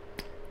 but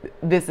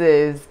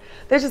there's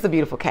just a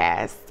beautiful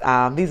cast.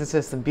 These are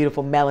just some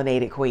beautiful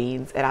melanated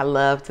queens, and I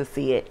love to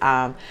see it.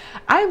 I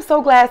am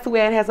so glad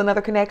Sue-Ann has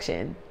another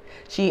connection.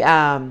 She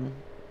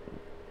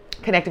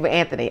connected with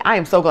Anthony. I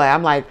am so glad.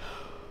 I'm like,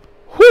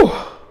 whew.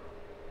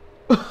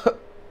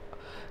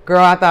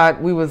 Girl, I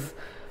thought we was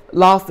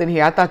lost in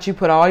here. I thought you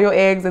put all your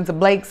eggs into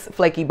Blake's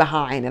flaky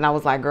behind. And I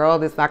was like, girl,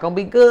 this is not going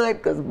to be good,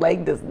 because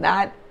Blake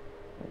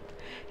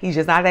he's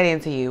just not that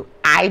into you.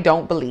 I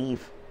don't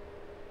believe.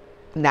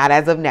 Not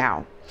as of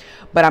now.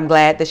 But I'm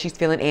glad that she's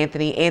feeling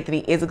Anthony. Anthony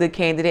is a good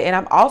candidate. And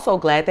I'm also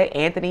glad that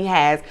Anthony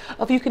has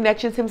a few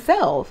connections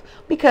himself.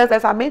 Because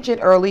as I mentioned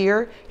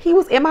earlier, he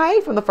was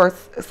MIA from the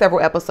first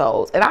several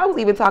episodes. And I was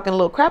even talking a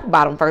little crap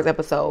about him first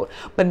episode.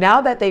 But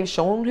now that they've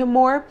shown him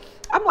more,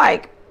 I'm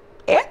like,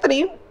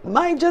 Anthony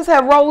might just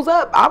have rose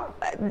up.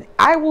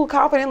 I will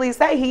confidently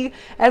say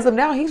as of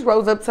now, he's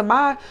rose up to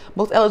my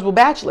most eligible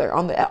bachelor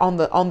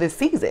on this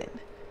season.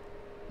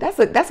 That's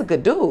a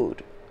good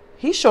dude.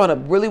 He's showing up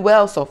really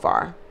well so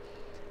far.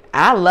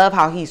 I love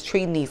how he's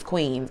treating these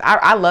queens.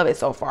 I love it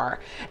so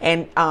far.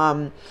 And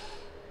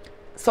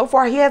so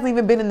far, he hasn't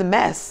even been in the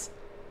mess.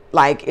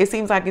 Like, it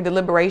seems like in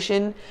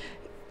deliberation,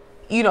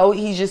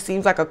 he just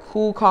seems like a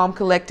cool, calm,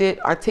 collected,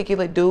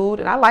 articulate dude.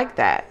 And I like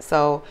that.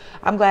 So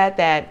I'm glad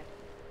that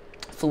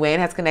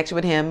Sue-Ann has connection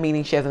with him,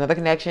 meaning she has another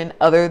connection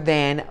other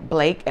than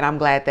Blake. And I'm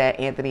glad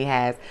that Anthony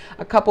has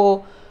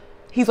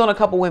he's on a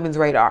couple women's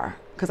radar,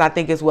 because I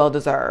think it's well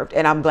deserved.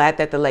 And I'm glad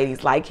that the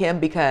ladies like him,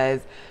 because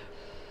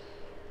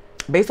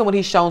based on what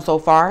he's shown so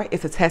far,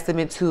 it's a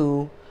testament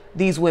to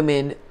these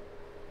women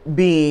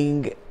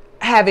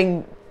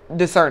having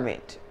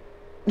discernment.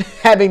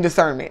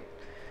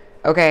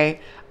 Okay.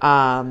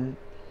 And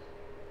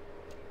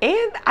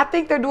I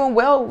think they're doing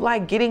well,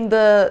 like getting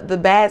the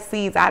bad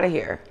seeds out of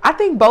here. I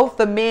think both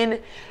the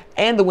men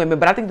and the women,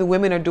 but I think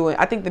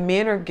the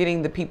men are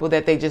getting the people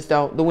that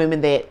the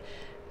women that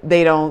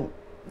they don't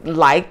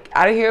like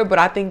out of here. But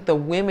I think the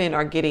women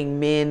are getting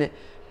men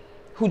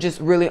who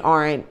just really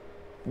aren't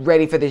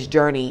ready for this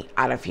journey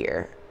out of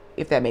here,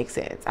 if that makes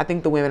sense. I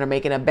think the women are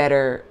making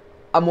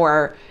a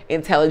more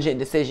intelligent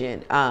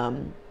decision.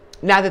 Not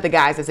that the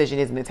guy's decision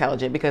isn't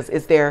intelligent, because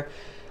it's their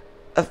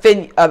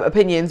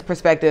opinions,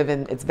 perspective,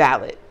 and it's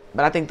valid.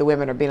 But I think the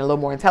women are being a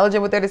little more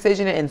intelligent with their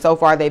decision, and so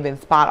far they've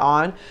been spot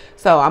on.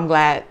 So I'm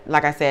glad,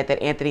 like I said,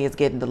 that Anthony is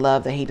getting the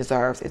love that he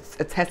deserves. It's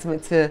a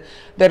testament to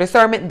their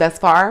discernment thus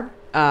far.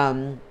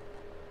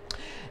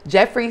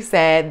 Jeffrey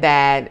said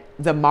that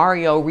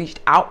Demario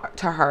reached out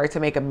to her to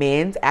make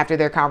amends after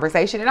their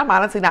conversation, and I'm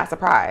honestly not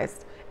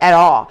surprised at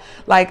all.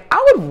 Like,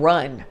 I would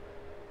run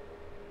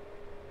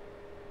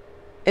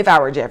if I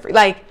were Jeffrey.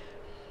 Like,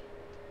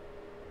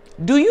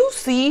 do you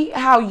see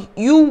how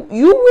you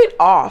went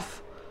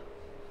off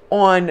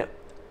on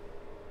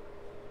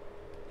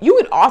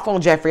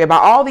Jeffrey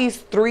about all these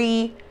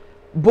 3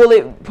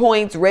 bullet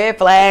points, red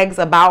flags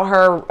about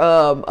her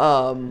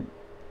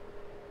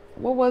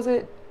what was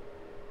it?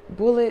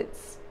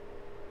 Bullets.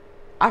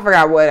 I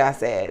forgot what I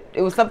said.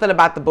 It was something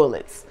about the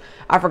bullets.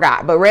 I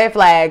forgot. But red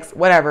flags,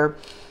 whatever.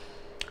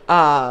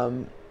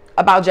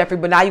 About Jeffrey.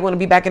 But now you want to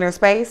be back in her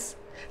space?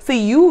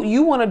 See,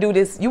 you want to do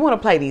this. You want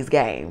to play these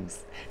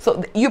games.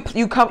 So you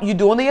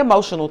doing the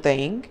emotional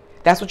thing.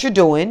 That's what you're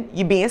doing.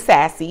 You're being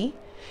sassy,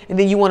 and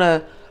then you want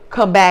to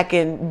come back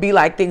and be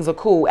like things are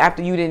cool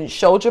after you didn't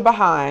showed your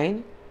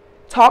behind,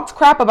 talked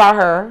crap about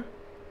her,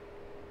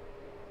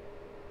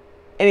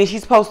 and then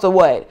she's supposed to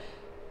what?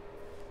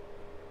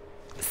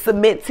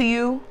 Submit to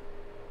you?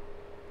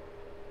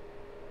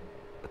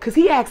 Because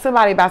he asked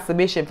somebody about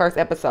submission first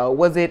episode.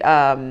 Was it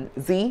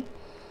Z?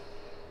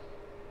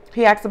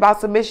 He asked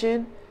about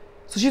submission.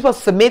 So she's supposed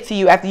to submit to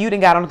you after you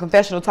done got on the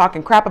confessional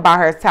talking crap about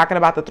her, talking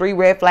about the 3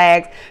 red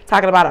flags,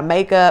 talking about her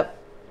makeup,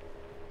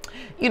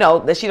 you know,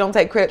 that she don't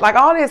take credit. Like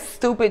all this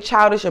stupid,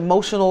 childish,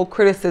 emotional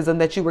criticism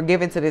that you were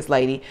giving to this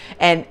lady.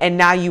 And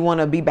now you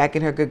want to be back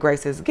in her good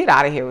graces. Get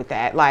out of here with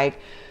that. Like,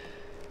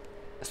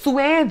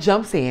 Sue-Ann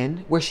jumps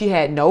in where she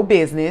had no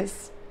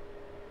business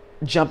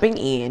jumping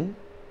in,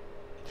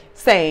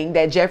 saying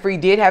that Jeffree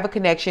did have a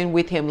connection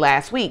with him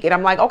last week. And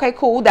I'm like, okay,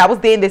 cool. That was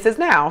then. This is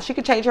now. She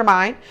could change her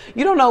mind.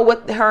 You don't know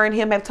what her and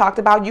him have talked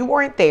about. You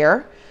weren't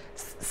there.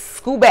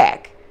 School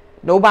back.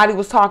 Nobody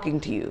was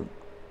talking to you,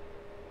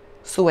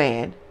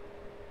 Sue-Ann.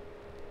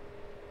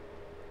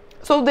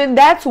 So then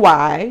that's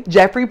why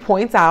Jeffree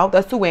points out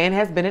that Sue-Ann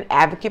has been an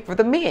advocate for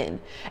the men.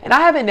 And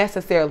I haven't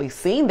necessarily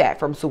seen that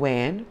from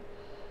Sue-Ann.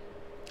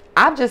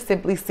 I've just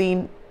simply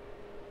seen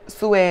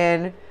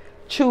Sue-Ann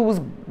choose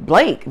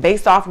Blake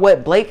based off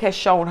what Blake has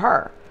shown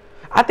her.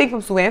 I think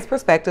from Sue-Ann's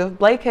perspective,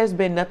 Blake has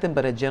been nothing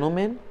but a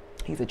gentleman.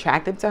 He's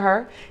attractive to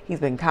her. He's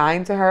been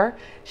kind to her.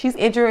 She's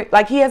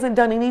like he hasn't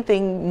done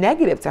anything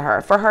negative to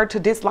her for her to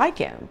dislike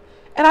him.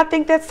 And I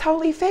think that's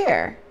totally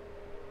fair.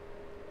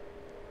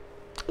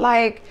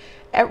 Like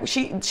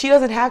she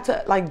doesn't have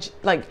to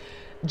like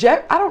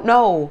Jeff, I don't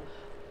know.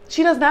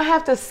 She does not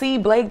have to see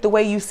Blake the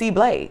way you see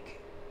Blake.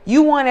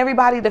 You want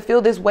everybody to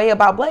feel this way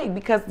about Blake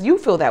because you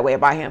feel that way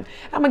about him.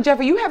 I'm like,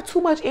 Jeffree, you have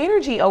too much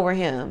energy over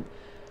him.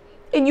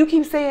 And you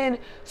keep saying,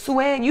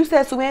 Sue-Ann, you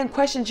said Sue-Ann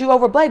questioned you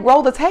over Blake.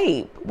 Roll the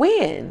tape.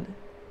 When?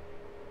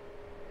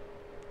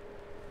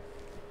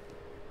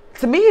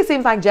 To me, it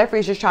seems like Jeffree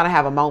is just trying to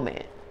have a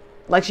moment.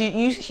 Like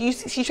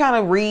she's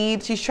trying to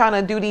read. She's trying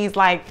to do these,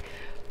 like,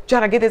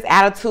 trying to get this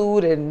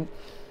attitude, and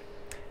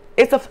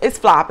it's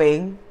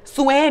flopping.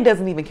 Sue-Ann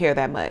doesn't even care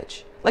that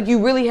much. Like,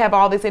 you really have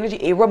all this energy.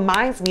 It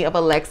reminds me of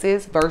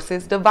Alexis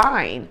versus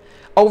Divine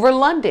over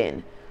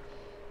London,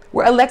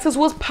 where Alexis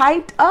was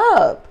piped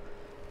up.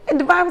 And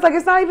Divine was like,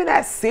 it's not even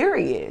that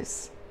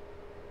serious.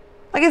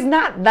 Like, it's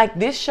not, like,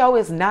 this show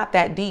is not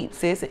that deep,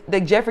 sis.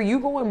 Like, Jeffree, you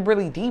going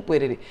really deep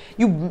with it.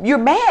 You're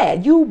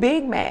mad. You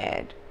big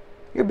mad.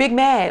 You're big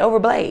mad over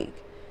Blake.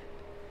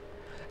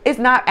 It's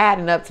not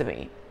adding up to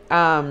me.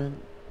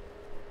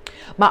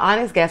 My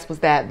honest guess was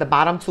that the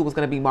bottom 2 was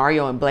going to be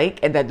Mario and Blake,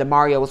 and that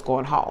DeMario was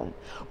going home.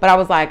 But I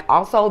was like,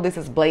 also, this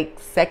is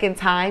Blake's second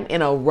time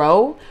in a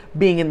row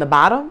being in the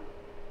bottom.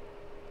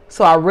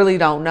 So I really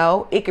don't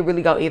know. It could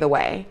really go either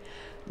way.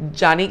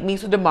 Johnnique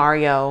meets with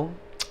DeMario,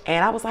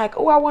 and I was like,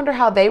 oh, I wonder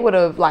how they would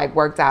have, like,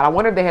 worked out. I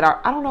wonder if they had,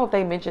 I don't know if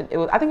they mentioned,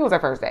 I think it was their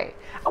first date.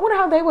 I wonder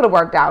how they would have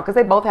worked out, because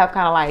they both have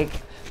kind of, like,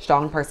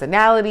 strong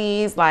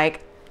personalities.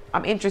 Like,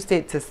 I'm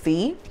interested to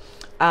see.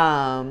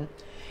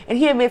 And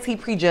he admits he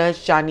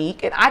prejudged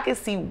Johnnique, and I can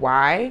see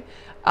why.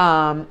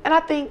 And I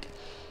think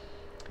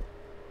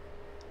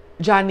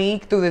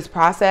Johnnique, through this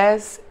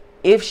process,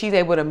 if she's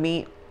able to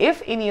meet,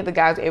 if any of the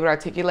guys are able to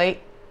articulate,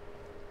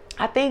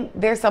 I think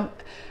there's some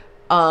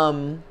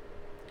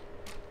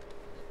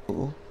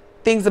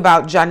things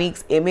about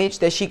Johnnique's image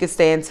that she could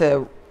stand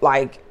to,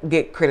 like,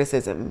 get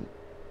criticism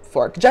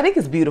for. Johnnique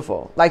is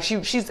beautiful. Like,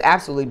 she's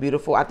absolutely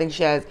beautiful. I think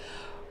she has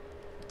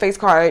face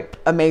card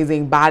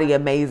amazing, body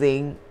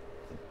amazing.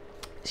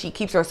 She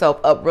keeps herself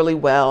up really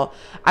well.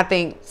 I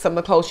think some of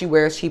the clothes she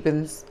wears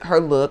cheapens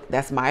her look.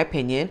 That's my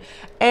opinion.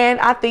 And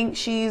I think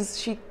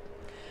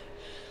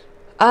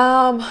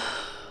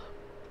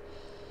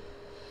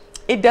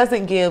it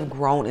doesn't give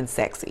grown and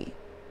sexy.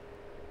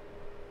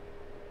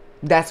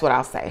 That's what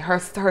I'll say. Her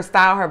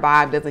style, her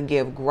vibe doesn't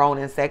give grown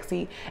and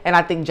sexy. And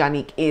I think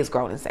Johnnique is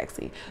grown and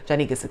sexy.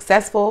 Johnnique is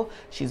successful.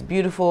 She's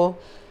beautiful.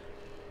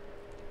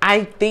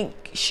 I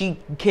think she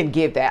can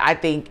give that. I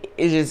think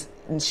it's just,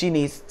 she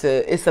needs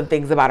to, it's some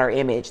things about her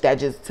image that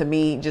just, to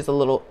me, just a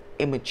little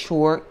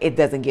immature. It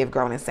doesn't give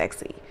grown and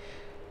sexy.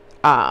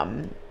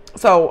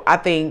 So I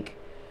think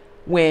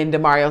when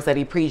DeMario said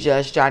he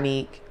prejudged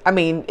Johnnique, I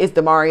mean, it's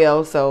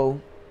DeMario,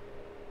 so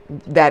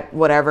that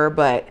whatever,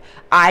 but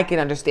I can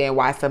understand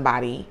why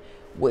somebody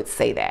would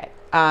say that.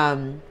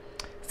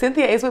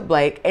 Cynthia is with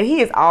Blake, and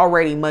he is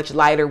already much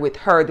lighter with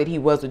her than he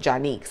was with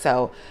Johnnique.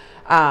 So,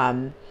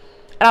 and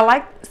I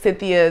like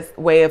Cynthia's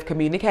way of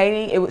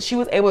communicating. She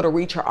was able to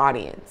reach her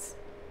audience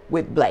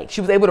with Blake. She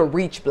was able to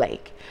reach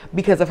Blake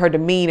because of her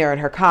demeanor and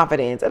her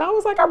confidence. And I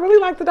was like, I really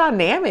like the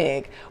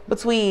dynamic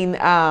between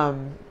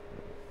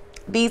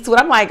these two. And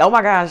I'm like, oh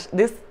my gosh,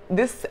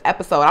 this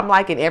episode, I'm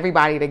liking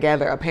everybody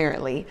together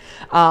apparently.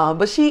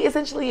 But she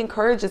essentially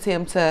encourages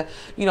him to,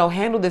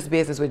 handle this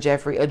business with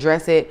Jeffrey,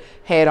 address it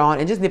head on,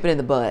 and just nip it in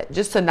the bud,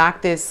 just to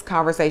knock this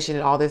conversation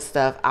and all this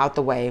stuff out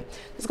the way.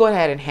 Just go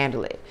ahead and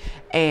handle it.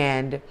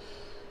 And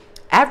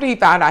after he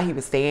found out he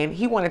was staying,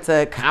 he wanted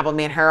to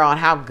compliment her on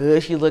how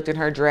good she looked in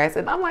her dress.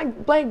 And I'm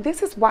like, Blake,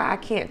 this is why I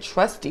can't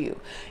trust you.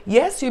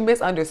 Yes, you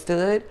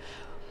misunderstood,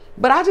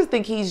 but I just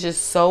think he's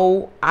just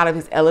so out of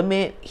his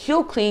element.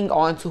 He'll cling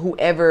on to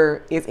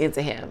whoever is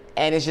into him,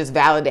 and it's just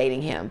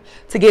validating him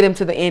to get him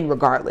to the end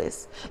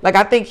regardless. Like,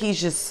 I think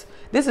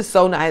this is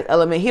so not his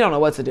element. He don't know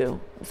what to do.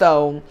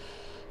 So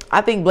I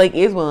think Blake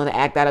is willing to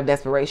act out of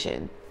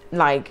desperation.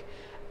 Like,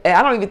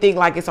 I don't even think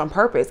like it's on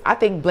purpose. I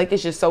think Blake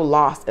is just so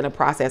lost in a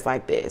process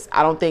like this.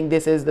 I don't think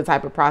this is the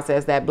type of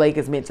process that Blake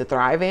is meant to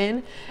thrive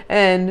in.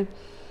 And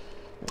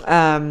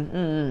I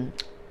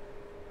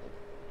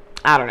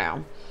don't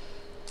know.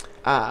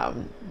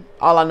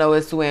 All I know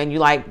is, Suan, you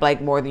like Blake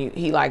more than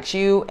he likes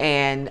you.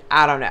 And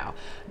I don't know.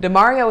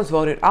 Demario was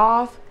voted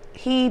off.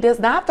 He does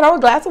not throw a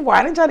glass of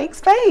wine in Janique's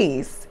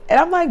face. And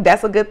I'm like,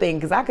 that's a good thing,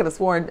 because I could have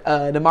sworn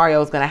Demario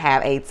was going to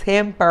have a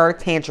temper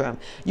tantrum.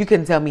 You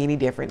couldn't tell me any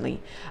differently.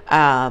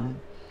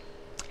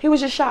 He was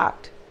just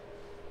shocked.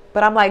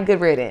 But I'm like, good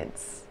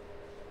riddance.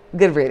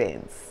 Good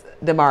riddance,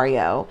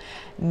 Demario.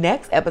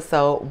 Next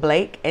episode,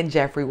 Blake and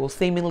Jeffrey will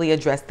seemingly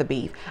address the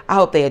beef. I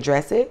hope they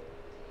address it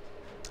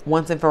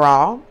once and for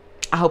all.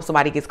 I hope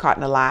somebody gets caught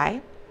in a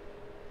lie.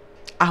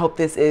 I hope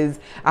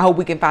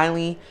we can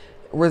finally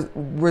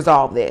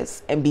resolve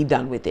this and be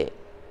done with it.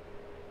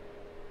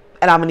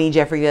 And I'm going to need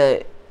Jeffrey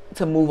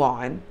to move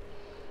on.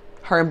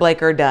 Her and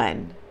Blake are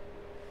done.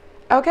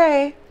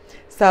 Okay.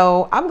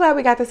 So I'm glad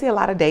we got to see a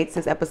lot of dates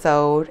this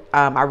episode.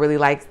 I really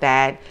liked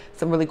that.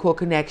 Some really cool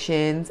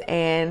connections.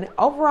 And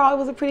overall, it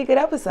was a pretty good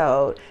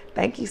episode.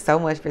 Thank you so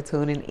much for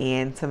tuning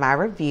in to my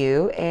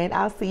review. And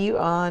I'll see you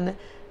on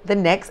the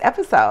next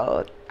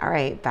episode. All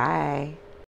right. Bye.